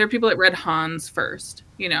 Yeah. So like there are people that read Hans first,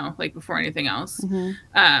 you know, like before anything else,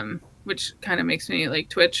 which kind of makes me like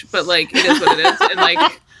twitch, but like it is what it is, and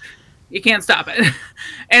like you can't stop it.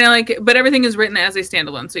 And like, but everything is written as a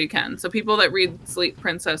standalone, so you can. So people that read Sleep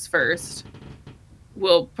Princess first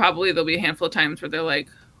there'll be a handful of times where they're like,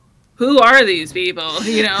 who are these people?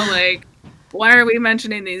 You know, like why are we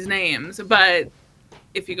mentioning these names? But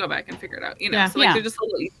if you go back and figure it out, you know, Yeah. so like Yeah. they're just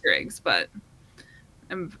little Easter eggs, but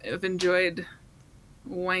I've enjoyed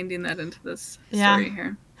winding that into this Yeah. story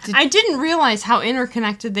here. I didn't realize how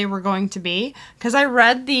interconnected they were going to be because I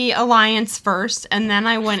read the Alliance first, and then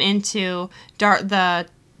I went into the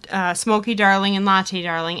Smoky Darling and Latte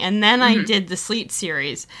Darling, and then I did the Sleep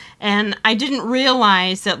series. And I didn't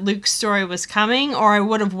realize that Luke's story was coming, or I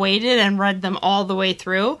would have waited and read them all the way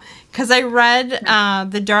through because I read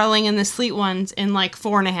the Darling and the Sleep ones in like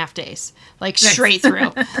 4.5 days, like straight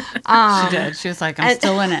through. she did. She was like, I'm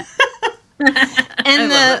still in it.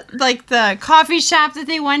 And the coffee shop that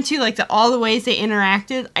they went to, like all the ways they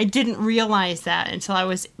interacted, I didn't realize that until I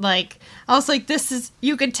was like, this is,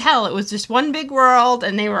 you could tell it was just one big world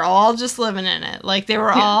and they were all just living in it. Like they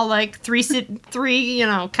were all like three,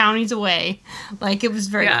 counties away. Like it was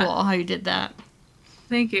very cool how you did that.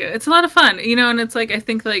 Thank you. It's a lot of fun, you know, and it's like, I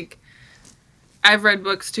think like I've read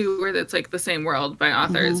books too where it's like the same world by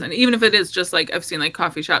authors. And even if it is just like, I've seen like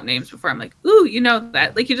coffee shop names before, I'm like, ooh, you know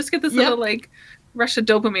that. Like you just get this little like rush of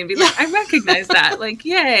dopamine, be like, I recognize that. Like,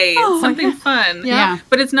 yay, it's something fun. Yeah.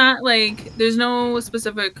 But it's not like, there's no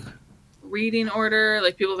specific reading order.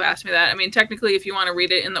 Like people have asked me that. I mean, technically, if you want to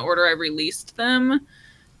read it in the order I released them,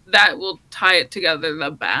 that will tie it together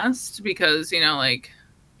the best because, you know, like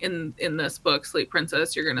in this book, Sleep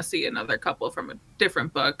Princess, you're going to see another couple from a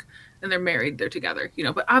different book and they're married, they're together, you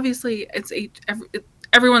know, but obviously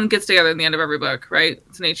everyone gets together in the end of every book, right?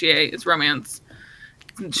 It's an HEA, it's romance.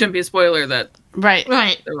 It shouldn't be a spoiler that Right.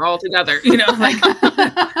 they're all together, you know, like,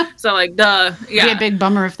 so like, duh. Yeah. It'd be a big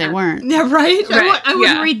bummer if they weren't. Yeah, right? Right, I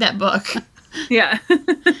wouldn't yeah. read that book. Yeah.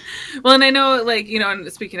 Well, and I know, like, you know,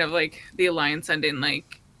 and speaking of like the Alliance ending,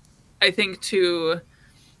 like, I think too,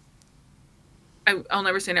 I'll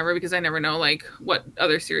never say never because I never know like what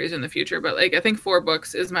other series in the future, but like I think 4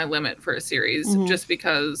 books is my limit for a series just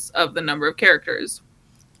because of the number of characters.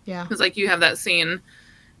 Yeah. Because like you have that scene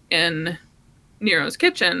in Nero's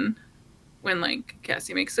kitchen when like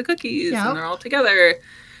Cassie makes the cookies Yep. and they're all together,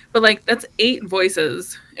 but like that's 8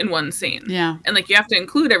 voices in one scene. Yeah. And like you have to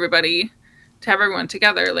include everybody to have everyone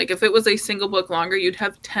together. Like if it was a single book longer, you'd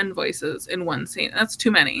have 10 voices in one scene. That's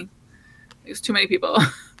too many. It's too many people.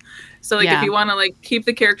 So like if you want to like keep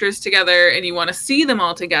the characters together and you want to see them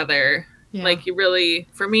all together, like you really,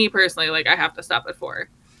 for me personally, like I have to stop at 4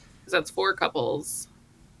 because that's 4 couples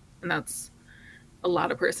and that's a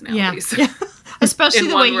lot of personalities. Yeah. Especially In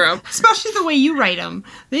the one way room. especially the way you write them.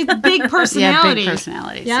 They have big personalities. Yeah, big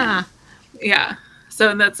personalities. Yeah. Yeah.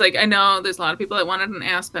 So that's like, I know there's a lot of people that wanted an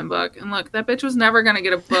Aspen book and look, that bitch was never going to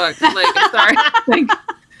get a book. Like, I'm sorry. Like,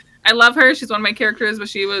 I love her. She's one of my characters, but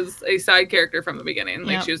she was a side character from the beginning.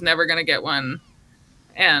 Like, she was never going to get one.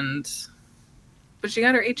 But she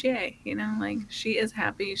got her HEA, you know? Like, she is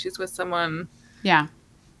happy. She's with someone. Yeah.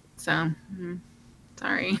 So,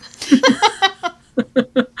 Sorry.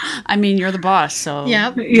 I mean, you're the boss, so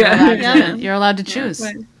Yep. Yeah. you're allowed to choose.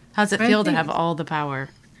 But How's it But I feel to think- have all the power?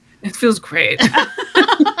 it feels great.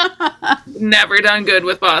 Never done good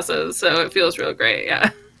with bosses, so it feels real great.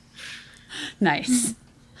 Yeah. Nice.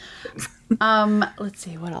 Let's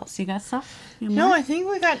see, what else? You got stuff? You No, more? I think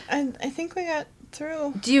we got. I think we got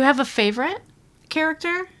through. Do you have a favorite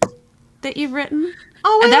character that you've written?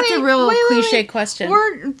 Oh, That's a real cliche wait. question.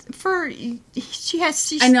 We're for she has.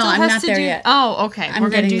 She I know, still I'm has not to there do, yet. Oh, okay. I'm We're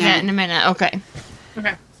gonna getting do there. that in a minute. Okay.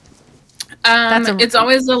 Okay. a- It's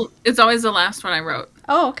always the last one I wrote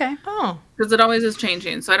Oh, okay. Oh. because it always is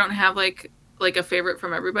changing. So I don't have like a favorite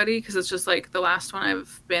from everybody because it's just like the last one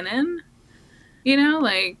I've been in. You know,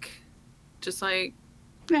 like just like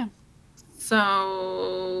Yeah.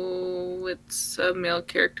 so it's a male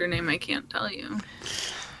character name I can't tell you.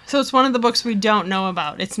 So it's one of the books we don't know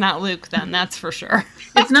about. It's not Luke, then. That's for sure.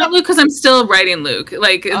 It's not Luke because I'm still writing Luke.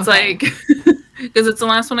 Like it's Okay. like because it's the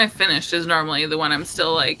last one I finished is normally the one I'm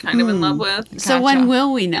still like kind of in love with. So when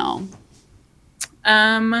will we know?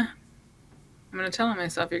 I'm gonna tell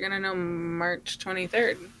myself you're gonna know March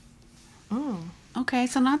 23rd. Oh. Okay,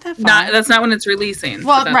 so not that far. That's not when it's releasing.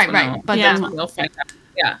 Well, but that's right, when right, they'll- but Yeah. that's when they'll find out.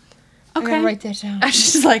 Yeah. I'm okay. gonna write that down. I'm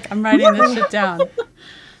just like, I'm writing this shit down.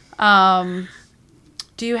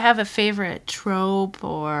 Do you have a favorite trope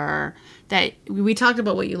or that we talked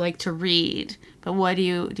about what you like to read, but what do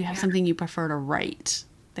you have something you prefer to write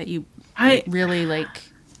that you I really like?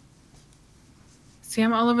 see.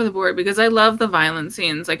 I'm all over the board because I love the violent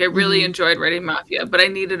scenes. Like I really Mm-hmm. enjoyed writing Mafia, but I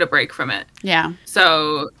needed a break from it. Yeah,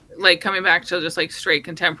 So like coming back to just like straight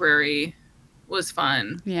contemporary was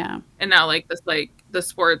fun. yeah, And now like this like the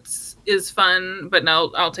sports is fun, but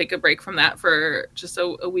now I'll take a break from that for just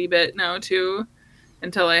a wee bit now too,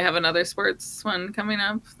 until I have another sports one coming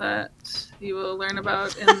up that you will learn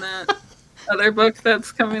about in that other book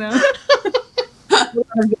that's coming up.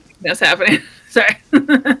 That's happening. Sorry.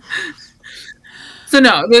 So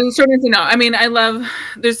no, the short answer, no. I mean, I love.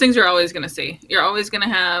 There's things you're always going to see. You're always going to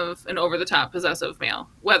have an over-the-top possessive male,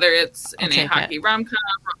 whether it's in a hockey rom-com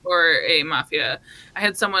or a mafia. I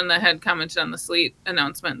had someone that had commented on the Sleet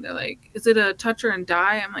announcement. They're like, "Is it a touch her and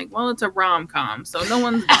die?" I'm like, "Well, it's a rom-com, so no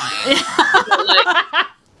one's dying." But, like,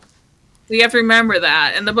 so you have to remember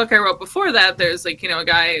that. In the book I wrote before that, there's like, a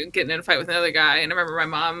guy getting in a fight with another guy, and I remember my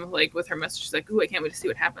mom, like, with her message, she's like, "Ooh, I can't wait to see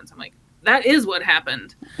what happens." I'm like, that is what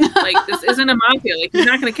happened. Like, this isn't a mafia. Like, he's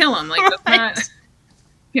not going to kill him. Like, that's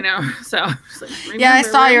not, so. It's like, yeah. I remember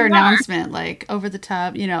saw where your you are. announcement, like over the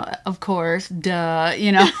top. Of course, duh.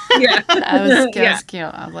 Yeah. that was Yeah. cute.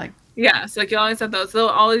 I was like, Yeah. So, like, you always have those. There'll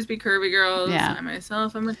always be curvy girls. Yeah. I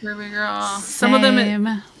myself, I'm a curvy girl. Some of them, same.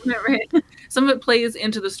 right? Some of it plays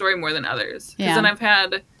into the story more than others. Because Yeah. then I've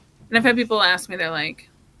had people ask me, they're like,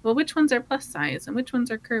 well, which ones are plus size and which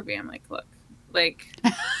ones are curvy? I'm like, look, like,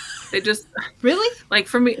 they just, Really? like,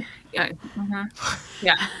 for me, yeah,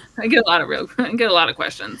 yeah, I get a lot of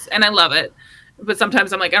questions, and I love it. But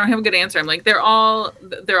sometimes I'm like, I don't have a good answer. I'm like, they're all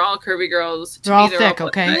curvy girls. To They're all me, thick, plus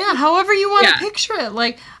okay? size. Yeah, however you want to Yeah. picture it.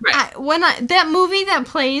 Like Right. that movie that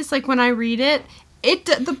plays, like when I read it,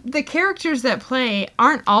 the characters that play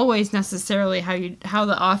aren't always necessarily how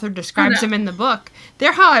the author describes no. them in the book.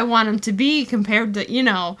 They're how I want them to be compared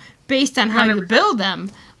to based on how you 100%. build them.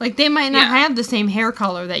 Like they might not Yeah. have the same hair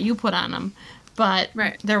color that you put on them, but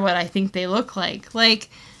Right. they're what I think they look like. Like,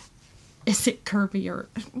 is it curvy or?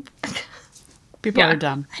 People Yeah. are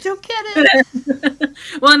dumb. I don't get it.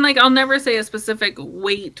 Well, and like I'll never say a specific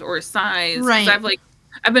weight or size. 'Cause Right.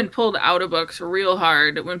 I've been pulled out of books real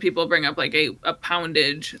hard when people bring up like a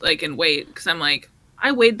poundage like in weight, because I'm like,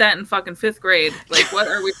 I weighed that in fucking 5th grade. Like, what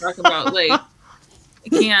are we talking about? Like, I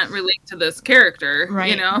can't relate to this character,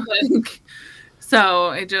 Right. Like, so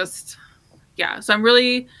I just, yeah. So I'm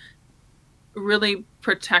really, really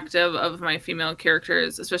protective of my female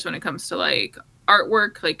characters, especially when it comes to like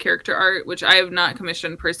artwork, like character art, which I have not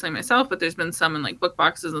commissioned personally myself, but there's been some in like book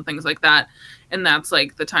boxes and things like that. And that's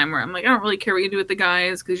like the time where I'm like, I don't really care what you do with the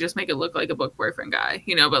guys, because you just make it look like a book boyfriend guy,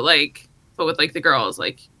 but with like the girls,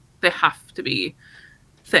 like they have to be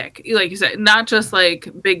thick, like you said, not just like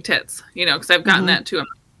big tits, because I've gotten that too.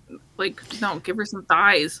 I'm like, no, give her some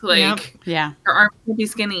thighs, like Yep. Yeah, her arms will be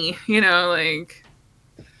skinny, like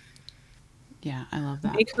yeah. I love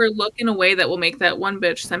that. make her look in a way that will make that one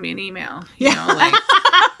bitch send me an email. Yeah.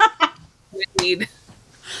 We need.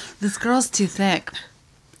 This girl's too thick.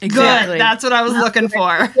 Good. Exactly. That's what I was looking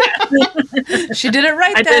for. She did it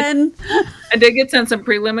right I did. then. I did get sent some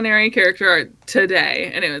preliminary character art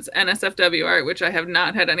today, and it was NSFW art, which I have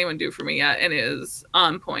not had anyone do for me yet, and it is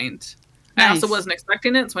on point. I also Nice. wasn't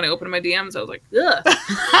expecting it, so when I opened my DMs, I was like, ugh.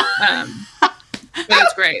 but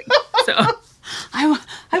it's great. So I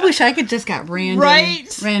wish I could just got random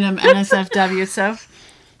NSFW stuff.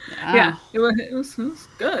 yeah, it was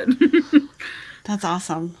good. That's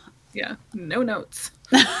awesome. Yeah, no notes.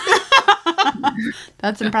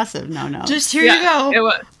 That's impressive. No. Just here you go. It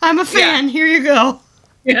was. I'm a fan. Here you go.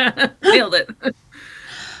 Yeah, nailed it.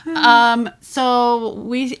 So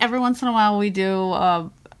we every once in a while we do a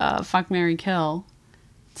fuck, marry, kill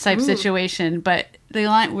type situation, but the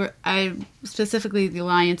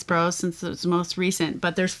Alliance Bros, since it's the most recent,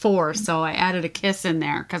 but there's 4, so I added a kiss in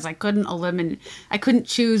there because I couldn't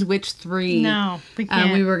choose which 3 No, we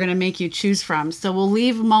can't. we were gonna make you choose from. So we'll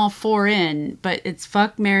leave them all 4 in, but it's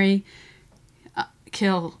fuck, marry,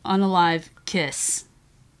 kill, unalive, kiss.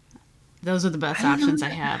 Those are the best options I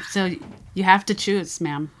have. So you have to choose,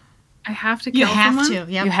 ma'am. I have to kill You have someone?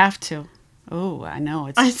 to. Yep. You have to. Oh, I know.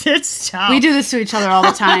 It's tough. We do this to each other all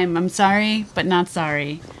the time. I'm sorry, but not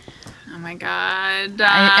sorry. Oh my god.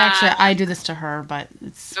 I do this to her, but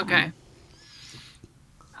it's okay.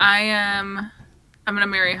 I'm gonna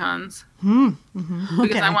marry Hans.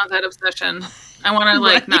 Because I want that obsession. I want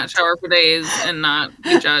to not shower for days and not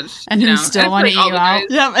be judged. And you still want to eat you out.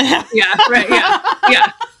 Yep. Yeah, right.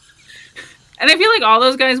 Yeah. And I feel like all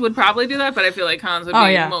those guys would probably do that, but I feel like Hans would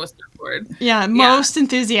be most on board. Yeah, most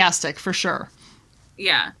enthusiastic for sure.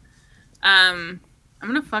 Yeah. I'm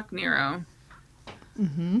gonna fuck Nero.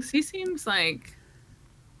 'Cause he seems like,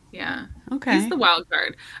 Okay. he's the wild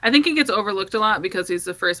card. I think he gets overlooked a lot because he's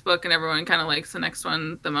the first book and everyone kind of likes the next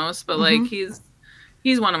one the most. But he's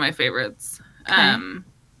one of my favorites. Okay.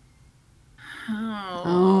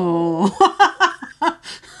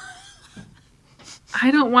 I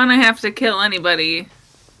don't want to have to kill anybody.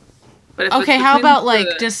 But if Okay, it's how between about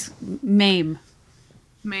the maim?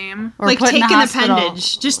 Maim? Or Like put in take the an hospital.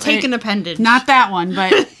 appendage. Just take an appendage. Not that one,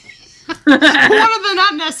 but one of the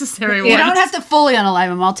not necessary you ones. don't have to fully unalive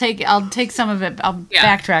him. I'll take some of it. I'll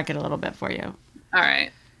backtrack it a little bit for you. All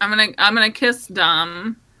right. I'm gonna kiss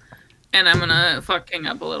Dom, and I'm gonna fuck King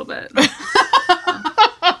up a little bit.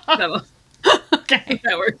 Okay.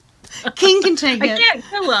 That works. King can take I it. can't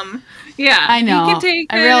kill him. Yeah, I know. He can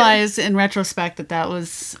take I realize in retrospect that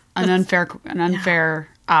was an unfair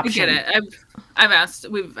I option. get it. I've asked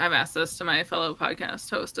this to my fellow podcast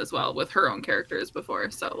host as well with her own characters before.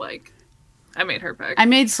 So I made her pick. I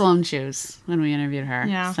made Sloan choose when we interviewed her.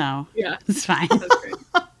 Yeah. So Yeah, it's fine. that's great.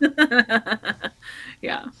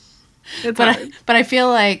 Yeah, it's hard. But I feel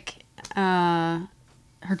like her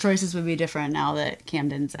choices would be different now that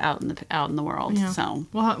Camden's out in the world. Yeah. So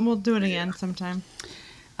We'll do it again sometime.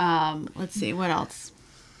 let's see what else.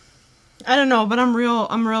 I don't know, but I'm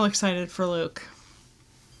real excited for Luke.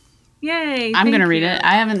 Yay! I'm gonna read you. it.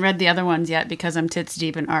 I haven't read the other ones yet because I'm tits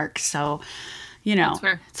deep in ARC. So, That's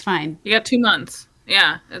fair. it's fine. You got 2 months.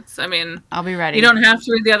 Yeah, I'll be ready. you don't have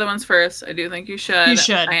to read the other ones first. I do think you should. You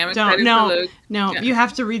should. I am excited No, for Luke. no, Yeah. you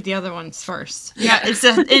have to read the other ones first. Yeah, it's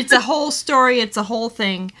a whole story. It's a whole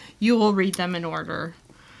thing. You will read them in order.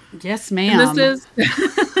 Yes, ma'am. And this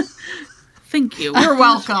is. Thank you. You're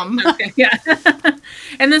welcome. Okay, yeah.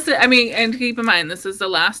 And and keep in mind, this is the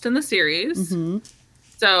last in the series. Mm-hmm.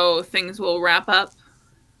 So things will wrap up,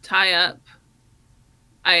 tie up.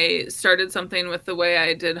 I started something with the way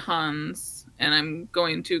I did Hans, and I'm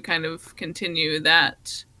going to kind of continue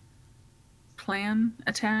that plan,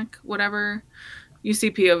 attack, whatever. You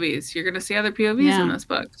see POVs. You're going to see other POVs in this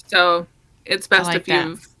book. So it's best if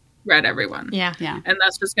you've read everyone. Yeah. And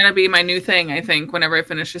that's just going to be my new thing, I think, whenever I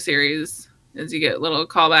finish a series, is you get little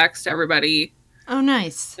callbacks to everybody. Oh,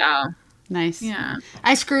 nice. So, Nice. yeah.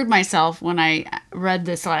 I screwed myself when I read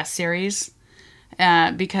this last series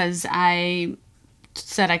because I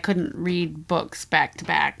said I couldn't read books back to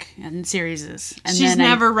back and series. And She's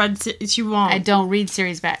never read. She won't. I don't read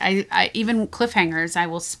series back. I even cliffhangers I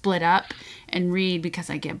will split up and read because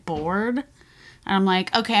I get bored. And I'm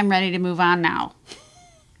like, okay, I'm ready to move on now.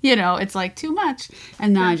 It's like too much.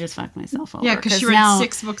 And then I just fucked myself over. Yeah, because she read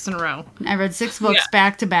 6 books in a row. I read 6 books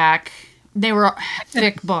back to back. They were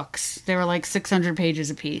thick books. They were like 600 pages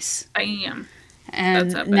apiece. I am.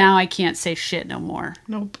 And now I can't say shit no more.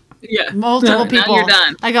 Nope. Yeah. Multiple people. Now you're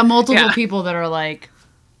done. I got multiple people that are like,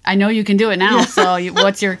 I know you can do it now, so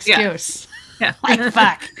what's your excuse? Yeah. Like,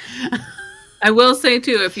 fuck. I will say,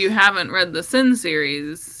 too, if you haven't read the Sin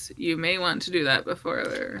series, you may want to do that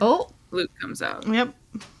before Luke comes out. Yep.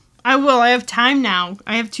 I will. I have time now.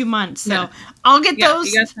 I have 2 months, so I'll get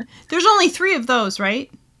those. There's only 3 of those, right?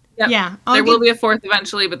 Yep. Yeah. There will be a 4th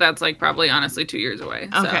eventually, but that's probably honestly 2 years away.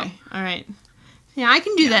 Okay. So. All right. Yeah, I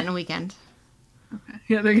can do that in a weekend. Okay.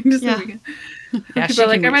 Yeah, they can just Yeah, people are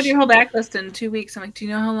like, I read your whole backlist in 2 weeks. I'm like, do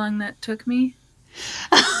you know how long that took me?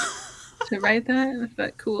 to write that. Is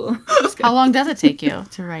that cool? How long does it take you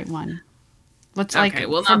to write one? What's like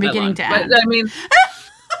from beginning to end? But I mean,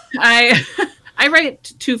 I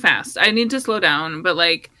write too fast. I need to slow down. But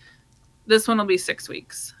like, this one will be 6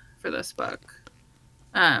 weeks for this book.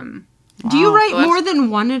 Do you write more than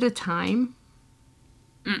one at a time?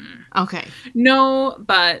 Mm-mm. Okay. No,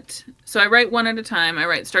 but so I write one at a time. I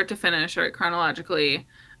write start to finish, I write chronologically.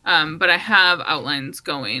 But I have outlines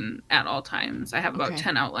going at all times. I have about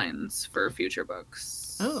 10 outlines for future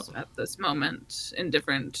books at this moment in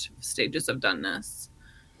different stages of doneness.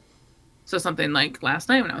 So something like last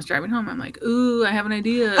night when I was driving home, I'm like, ooh, I have an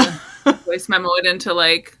idea. Voice memo it into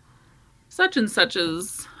like such and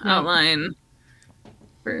such's outline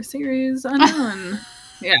for a series unknown.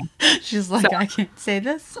 Yeah. She's like, I can't say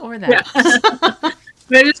this or that.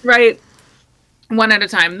 Yeah. I just write one at a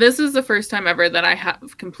time. This is the first time ever that I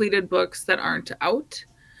have completed books that aren't out.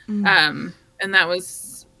 And that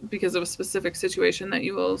was because of a specific situation that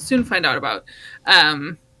you will soon find out about.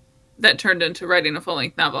 That turned into writing a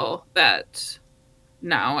full-length novel that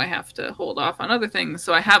now I have to hold off on other things.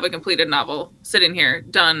 So I have a completed novel sitting here,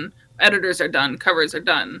 done. Editors are done. Covers are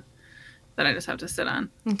done. That I just have to sit on.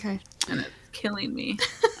 Okay. And it's killing me.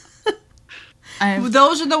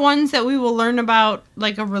 Those are the ones that we will learn about,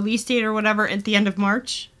 like a release date or whatever, at the end of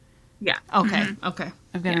March? Yeah. Okay. Mm-hmm. Okay.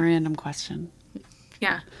 I've got a random question.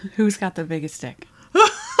 Yeah. Who's got the biggest dick?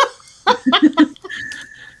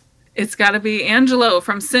 It's got to be Angelo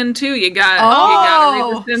from Sin 2. You got to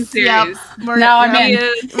read the Sin series. Yep. Now I'm in.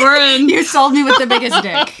 We're in. You sold me with the biggest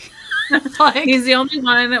dick. He's the only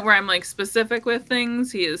one where I'm like specific with things.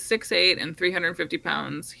 He is 6'8" and 350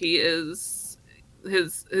 pounds. He is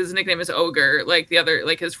his nickname is Ogre, like the other,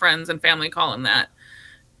 like his friends and family call him that.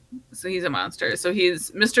 So he's a monster. So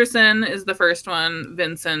he's Mr. Sin is the first one.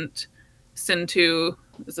 Vincent, Sin 2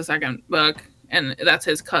 is the second book, and that's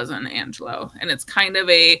his cousin Angelo. And it's kind of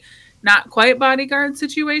a not quite bodyguard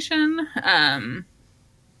situation, because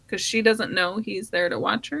she doesn't know he's there to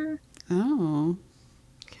watch her. Oh.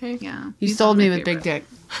 Okay. Yeah. You sold me with big dick.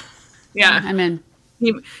 Yeah. I'm in.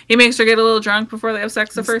 He makes her get a little drunk before they have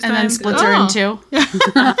sex the first time. And then splits her in two.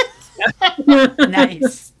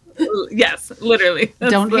 Nice. Yes, literally.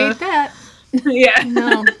 Don't hate that. Yeah.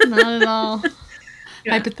 No, not at all.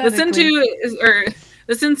 Yeah. The Sin 2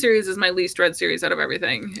 the Sin series is my least read series out of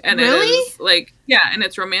everything. And really? It is like, yeah, and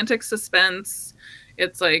it's romantic suspense.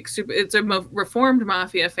 It's like it's a reformed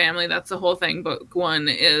mafia family. That's the whole thing. Book one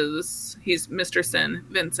is he's Mr. Sin,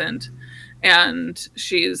 Vincent, and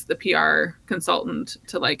she's the PR consultant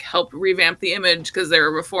to like help revamp the image because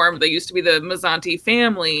they're reformed. They used to be the Mazzanti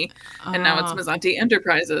family, and now it's Mazzanti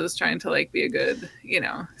Enterprises trying to like be a good,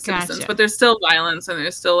 citizens. Gotcha. But there's still violence, and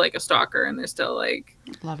there's still like a stalker, and there's still like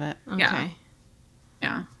love it. Okay.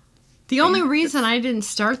 Yeah. The only reason I didn't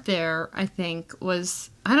start there, I think, was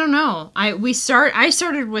I don't know. I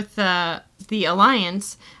started with the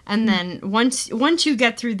Alliance, and then once you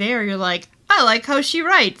get through there, you're like, I like how she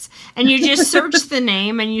writes, and you just search the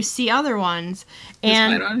name and you see other ones,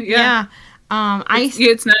 and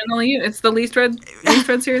it's not only you; it's the least read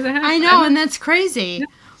series I have. I know, and that's crazy.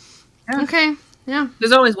 Yeah. Okay. Yeah.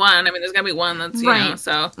 There's always one. I mean, there's got to be one that's, right.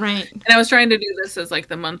 So. Right. And I was trying to do this as like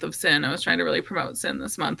the month of Sin. I was trying to really promote Sin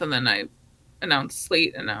this month, and then I announced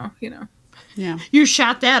Slate, and now, Yeah. You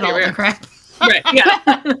shot that all the crap. Right, yeah.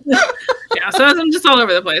 Yeah, so I'm just all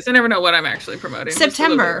over the place. I never know what I'm actually promoting.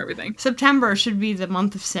 September should be the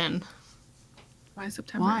month of Sin. Why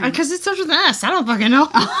September? Why? Because it starts with an S. I don't fucking know.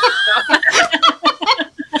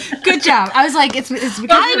 Good job. I was like, it's because of your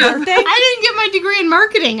birthday. I didn't get my degree in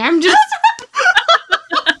marketing. I'm just...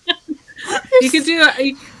 You could do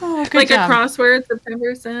like job. A crossword,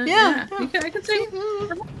 September Sin. Yeah. I could say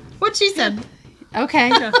what she said. Okay.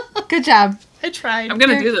 Yeah. Good job. I tried. I'm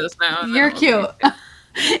going to do this now. You're cute.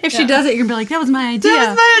 If she does it, you're going to be like, that was my idea. That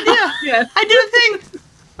was my idea. Yeah. I did a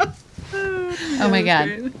thing. Oh my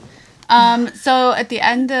God. So at the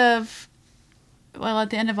end of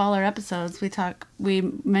all our episodes, we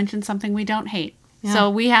mentioned something we don't hate. Yeah.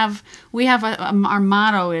 So we have our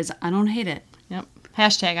motto is, I don't hate it. Yep.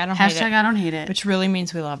 Hashtag I don't hate it. Hashtag I don't hate it. Which really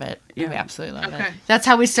means we love it. Yeah. We absolutely love it. That's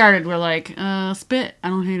how we started. We're like, spit. I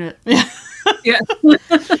don't hate it. Yeah.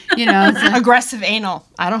 It's aggressive anal.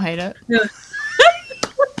 I don't hate it. Yeah.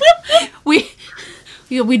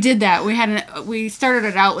 We did that. We started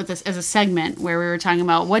it out with this as a segment where we were talking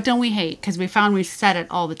about what don't we hate, because we found we said it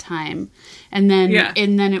all the time, and then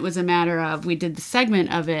it was a matter of we did the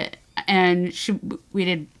segment of it, and we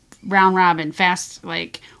did round robin fast,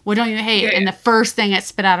 like what don't you hate, and the first thing that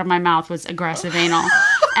spit out of my mouth was aggressive anal, and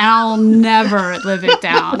I'll never live it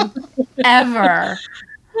down, ever.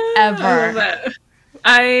 I love that.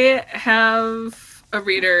 I have a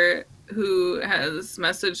reader who has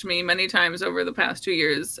messaged me many times over the past 2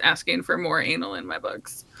 years asking for more anal in my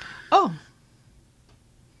books. Oh.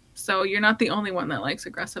 So you're not the only one that likes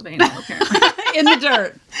aggressive anal, apparently. In the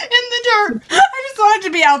dirt. In the dirt. I just wanted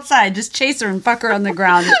to be outside. Just chase her and fuck her on the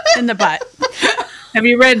ground in the butt. Have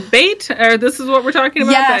you read Bait? Or this is what we're talking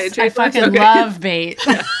about? Yes, I fucking love Bait.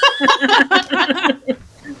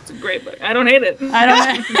 It's a great book. I don't hate it. I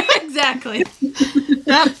don't exactly.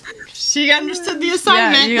 Yep. She understood the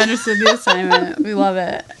assignment. Yeah, you understood the assignment. We love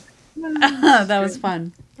it. That was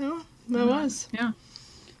fun. Oh, that was. Yeah.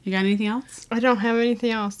 You got anything else? I don't have anything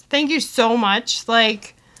else. Thank you so much.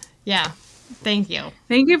 Like, yeah. Thank you.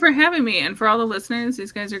 Thank you for having me. And for all the listeners,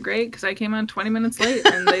 these guys are great because I came on 20 minutes late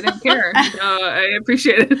and they didn't care. So I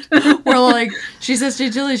appreciate it. We're like, she says to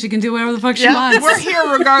Julie, she can do whatever the fuck she wants. We're here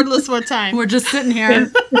regardless what time. We're just sitting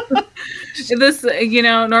here. This, you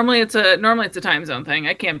know, normally it's a time zone thing.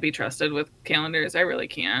 I can't be trusted with calendars. I really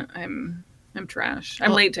can't. I'm trash.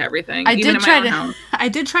 I'm late to everything. I even did in my try own to. house. I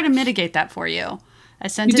did try to mitigate that for you. I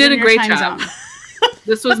sent You it did in a your great time job. zone.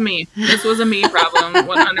 This was me. This was a me problem,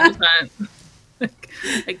 100%.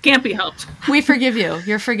 It can't be helped. We forgive you.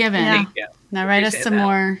 You're forgiven. Yeah. Thank you. Now write us Appreciate some that.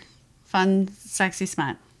 more fun, sexy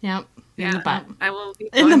smut Yep. in the butt. I will be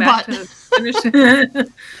In going the back butt. to finish.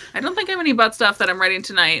 I don't think I have any butt stuff that I'm writing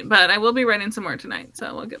tonight, but I will be writing some more tonight,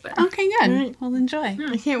 so we'll get there. Okay, good. Right. Well, enjoy.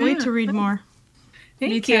 I can't wait to read more.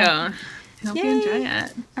 Thank too. you. Hope you Yay. enjoy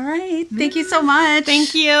it. All right. Thank you so much.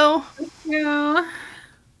 Thank you. Thank you.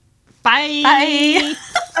 Bye. Bye.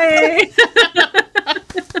 Bye.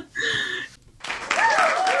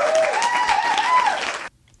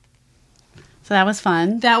 So that was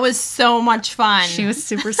fun. That was so much fun. She was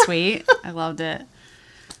super sweet. I loved it.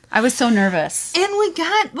 I was so nervous. And we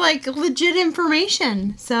got like legit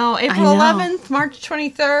information. So April know. 11th, March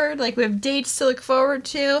 23rd, like we have dates to look forward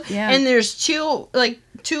to. Yeah. And there's two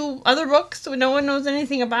other books that no one knows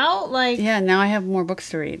anything about. Like Yeah, now I have more books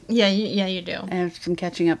to read. yeah, you do. I have some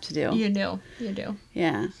catching up to do. You do.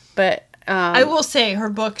 Yeah. But I will say her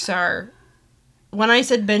books are, when I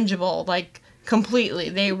said bingeable, like completely,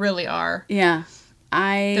 they really are. yeah.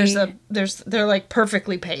 They're like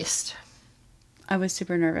perfectly paced. I was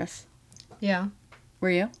super nervous. Yeah. Were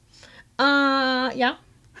you? Yeah.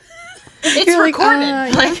 It's You're like, recorded.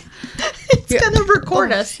 yeah. Like, it's gonna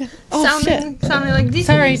record us. Oh, sounding like these.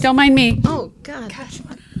 Sorry, don't mind me. Oh God.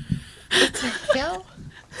 It's like, yo.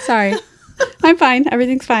 Sorry. I'm fine.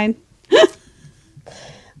 Everything's fine.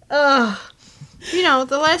 Ugh. You know,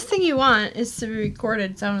 the last thing you want is to be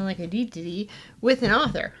recorded sounding like a DTD with an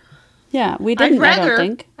author. Yeah, we didn't, I don't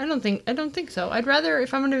think. I don't think so. I'd rather,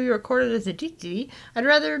 if I'm going to be recorded as a DTD, I'd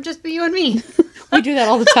rather just be you and me. We do that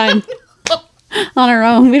all the time. On our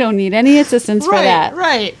own. We don't need any assistance for that.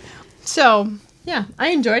 Right. So, yeah, I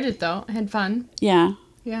enjoyed it though. I had fun. Yeah.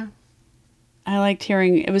 Yeah. I liked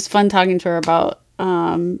hearing, it was fun talking to her about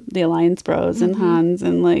the Alliance Bros and Hans,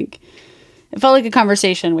 and like, it felt like a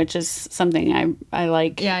conversation, which is something I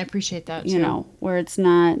like. Yeah, I appreciate that too. You know, where it's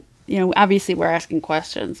not, you know, obviously we're asking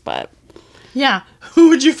questions, but. Yeah. Who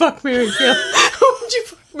would you fuck, marry, kill? Who would you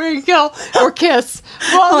fuck, marry, kill? Or kiss?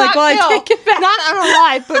 Well, Like, not well, I kill. take it back. Not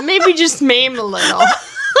unalive, but maybe just maim a little.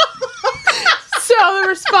 So the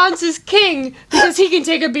response is king, because he can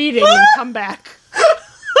take a beating and come back.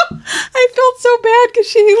 I felt so bad because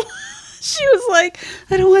she was like,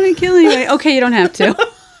 I don't want to kill anybody. Okay, you don't have to.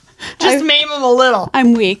 Just maim him a little.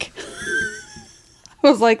 I'm weak. I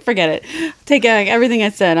was like, forget it. Take back everything I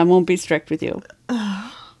said. I won't be strict with you.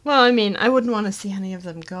 Well, I mean, I wouldn't want to see any of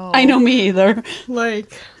them go. I know, me either.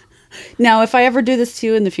 Like, Now, if I ever do this to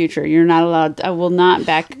you in the future, you're not allowed. I will not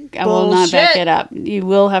back Bullshit. it up. You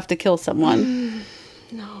will have to kill someone.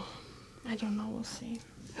 no. I don't know. We'll see.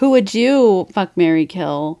 Who would you fuck, marry,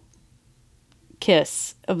 kill,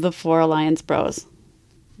 kiss of the 4 Alliance Bros?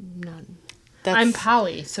 None. That's I'm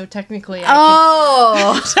poly, so technically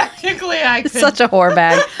oh, technically I could such a whore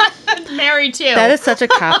bag. marry too. That is such a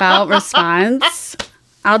cop-out response.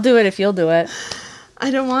 I'll do it if you'll do it.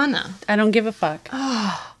 I don't wanna. I don't give a fuck.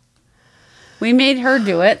 We made her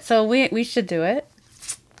do it, so we should do it.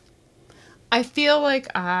 I feel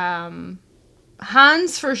like Hans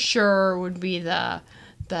for sure would be the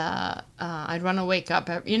I'd want to wake up.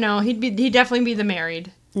 He'd definitely be the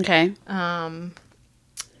married. Okay.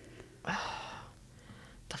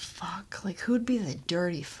 The fuck, like who'd be the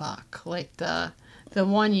dirty fuck? Like the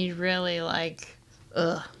one you'd really like.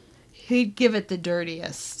 Ugh, he'd give it the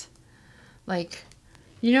dirtiest. Like,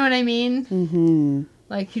 you know what I mean? Mm-hmm.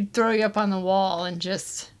 Like he'd throw you up on the wall and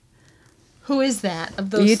just. Who is that?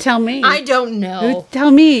 Of those? You tell me. I don't know. You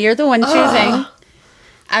tell me. You're the one choosing.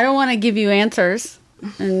 I don't want to give you answers.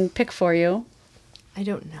 and pick for you. I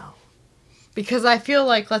don't know. Because I feel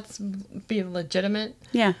like, let's be legitimate,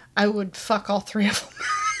 Yeah. I would fuck all three of them.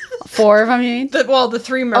 4 of them, you mean? The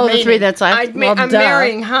 3 remaining. Oh, the 3 that's left? I'm duh.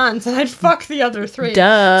 marrying Hans, and I'd fuck the other 3.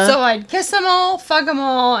 Duh. So I'd kiss them all, fuck them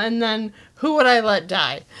all, and then who would I let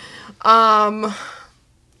die? Oh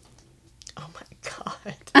my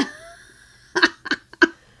god.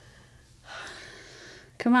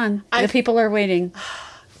 Come on. The people are waiting.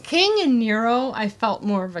 King and Nero, I felt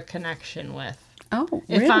more of a connection with. Oh,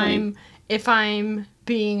 really? If I'm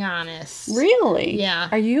being honest. Really? Yeah.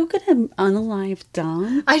 Are you going to unalive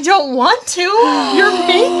Dom? I don't want to. You're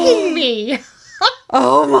making me.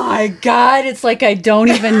 Oh my god, it's like I don't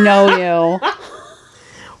even know you.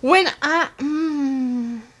 When I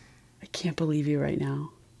can't believe you right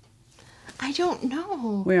now. I don't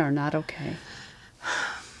know. We are not okay.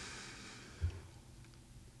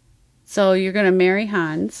 So you're going to marry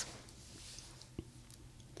Hans.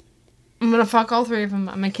 I'm going to fuck all 3 of them.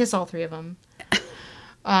 I'm going to kiss all 3 of them.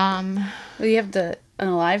 Well, you have to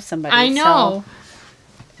unalive somebody. I know.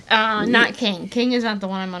 So. Not King. King is not the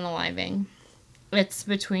one I'm unaliving. It's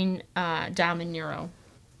between Dom and Nero.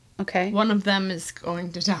 Okay. One of them is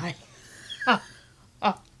going to die.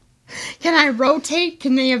 Can I rotate?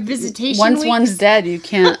 Can they have visitation Once weeks? one's dead, you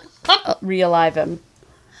can't re-alive him.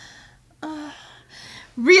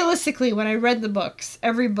 Realistically, when I read the books,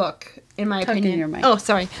 every book, in my Talk opinion... in your mic. Oh,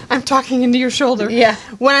 sorry. I'm talking into your shoulder. Yeah.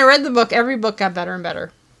 When I read the book, every book got better and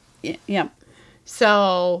better. Yeah.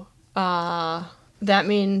 So, that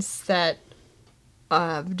means that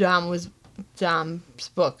Dom's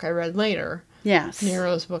book I read later. Yes.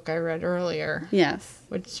 Nero's book I read earlier. Yes.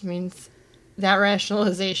 Which means that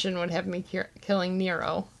rationalization would have me killing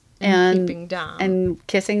Nero and keeping Dom. And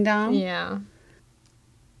kissing Dom? Yeah.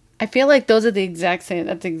 I feel like those are the exact same.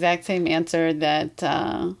 That's the exact same answer that.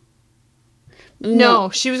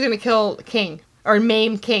 No, she was going to kill King. Or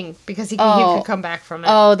maim King. Because he could come back from it.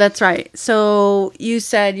 Oh, that's right. So you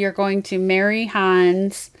said you're going to marry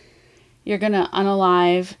Hans. You're going to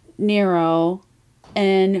unalive Nero.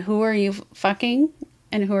 And who are you fucking?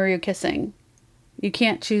 And who are you kissing? You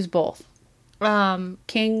can't choose both.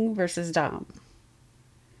 King versus Dom.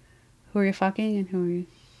 Who are you fucking and who are you?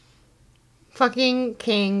 Fucking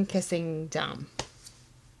King, kissing Dom.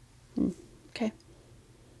 Okay.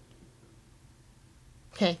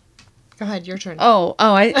 Okay. Go ahead, your turn.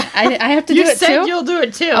 I have to do it too? You said you'll do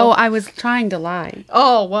it too. Oh, I was trying to lie.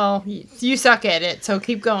 Oh, well, you suck at it, so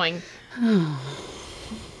keep going.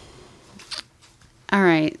 All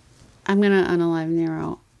right. I'm going to unalive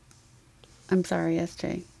Nero. I'm sorry,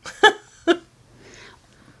 SJ.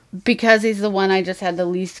 Because he's the one I just had the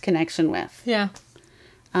least connection with. Yeah.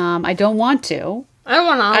 I don't want to.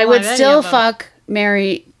 I would still fuck,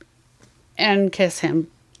 marry, and kiss him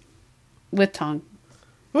with tongue.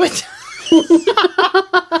 What?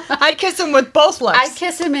 I'd kiss him with both lips. I'd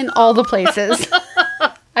kiss him in all the places.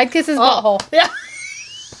 I'd kiss his butthole. Yeah.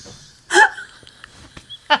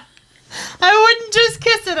 I wouldn't just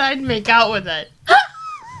kiss it, I'd make out with it.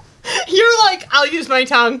 You're like, I'll use my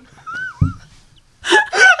tongue.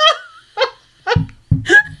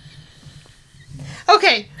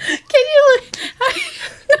 Okay. Can you look?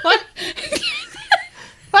 What?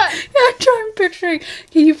 What? I'm trying picturing.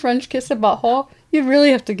 Can you French kiss a butthole? You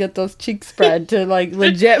really have to get those cheeks spread to like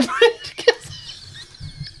legit French kiss.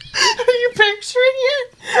 Are you picturing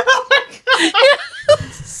it? Oh my god.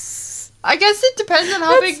 Yes. I guess it depends on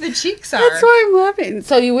how big the cheeks are. That's why I'm laughing.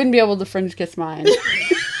 So you wouldn't be able to French kiss mine.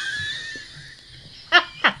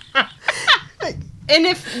 And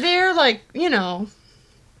if they're like,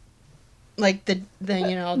 like the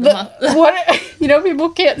what? People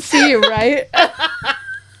can't see you, right?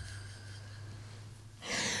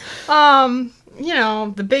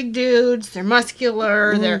 The big dudes, they're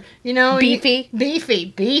muscular, they're, Beefy.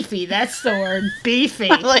 Beefy, that's the word, beefy.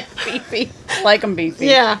 I like beefy. Like them beefy.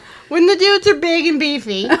 Yeah, when the dudes are big and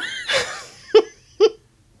beefy,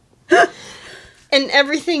 and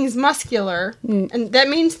everything's muscular, and that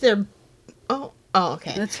means they're, oh,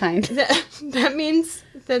 okay. That's fine. That means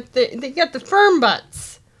that they got the firm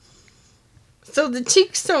butts. So the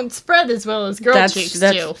cheeks don't spread as well as girl cheeks do.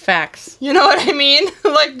 That's facts. You know what I mean?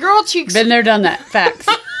 Like girl cheeks. Been there, done that. Facts.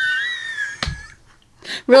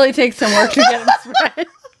 Really takes some work to get them spread.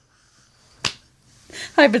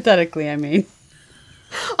 Hypothetically, I mean.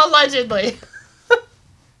 Allegedly.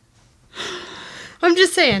 I'm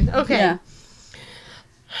just saying. Okay. Yeah.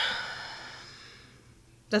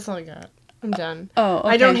 That's all I got. I'm done. Oh, okay.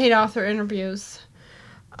 I don't hate author interviews.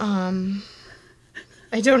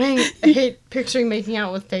 I hate picturing making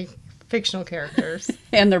out with fictional characters.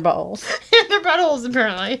 And their buttholes. And their buttholes,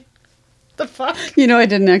 apparently. the fuck? You know, I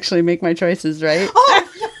didn't actually make my choices, right? Oh,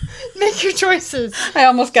 make your choices. I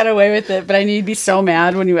almost got away with it, but I need to be so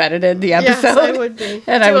mad when you edited the episode. Yes, I would be.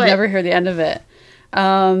 And I Do would it. never hear the end of it.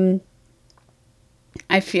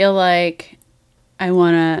 I feel like I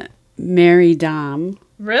want to marry Dom.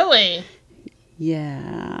 Really?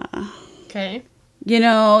 Yeah. Okay. You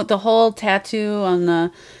know, the whole tattoo on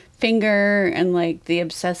the finger and like the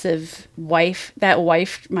obsessive wife,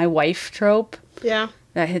 my wife trope, Yeah.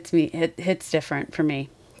 that hits me. It hits different for me.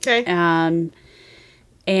 Okay.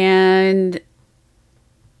 And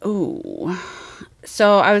ooh,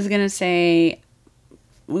 so I was gonna say,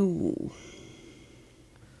 ooh,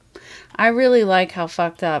 I really like how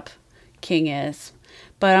fucked up King is,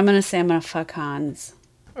 but I'm gonna say I'm gonna fuck Hans.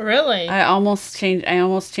 Really? I almost changed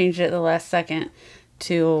it at the last second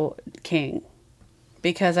to King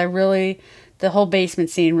because the whole basement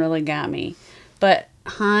scene really got me, but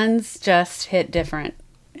Hans just hit different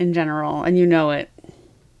in general, and you know it.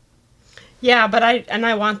 Yeah, but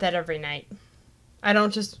I want that every night. I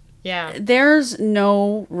don't just, yeah. There's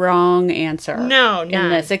no wrong answer. No, in none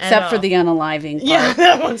this at except for all. the unaliving part. Yeah,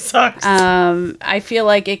 that one sucks. I feel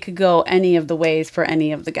like it could go any of the ways for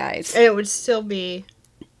any of the guys. And it would still be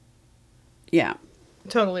Yeah,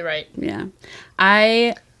 totally right. yeah.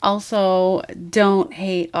 I also don't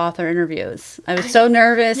hate author interviews. I was so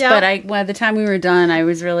nervous, Yeah. but by the time we were done, I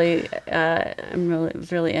was really,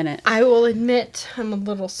 was really in it. I will admit I'm a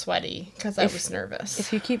little sweaty because I was nervous.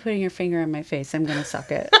 If you keep putting your finger in my face, I'm gonna suck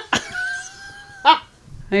it.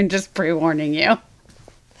 I'm just pre-warning you.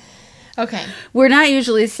 Okay. We're not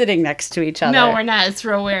usually sitting next to each other. No, we're not. It's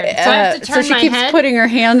real weird. So I have to turn she my keeps head. putting her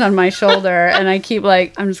hand on my shoulder, and I keep I'm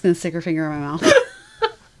just gonna stick her finger in my mouth.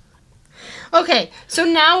 Okay, so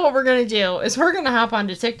now what we're going to do is we're going to hop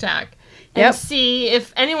onto TikTok and Yep. see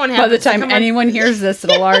if anyone By happens the to time come on- anyone hears this,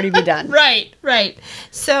 it'll already be done. Right.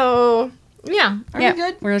 So, yeah. Are we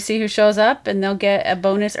good? We're gonna see who shows up, and they'll get a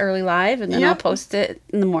bonus early live, and then I'll Yep. post it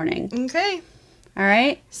in the morning. Okay. All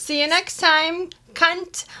right. See you next time.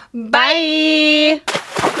 Cunt. Bye.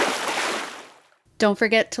 Don't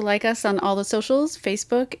forget to like us on all the socials: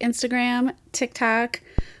 Facebook, Instagram, TikTok.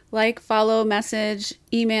 Like, follow, message,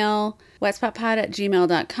 email,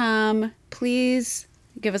 wetspotpod@gmail.com. Please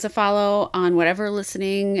give us a follow on whatever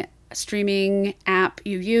listening, streaming app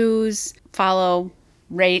you use. Follow,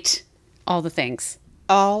 rate, all the things.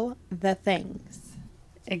 All the things.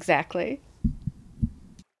 Exactly.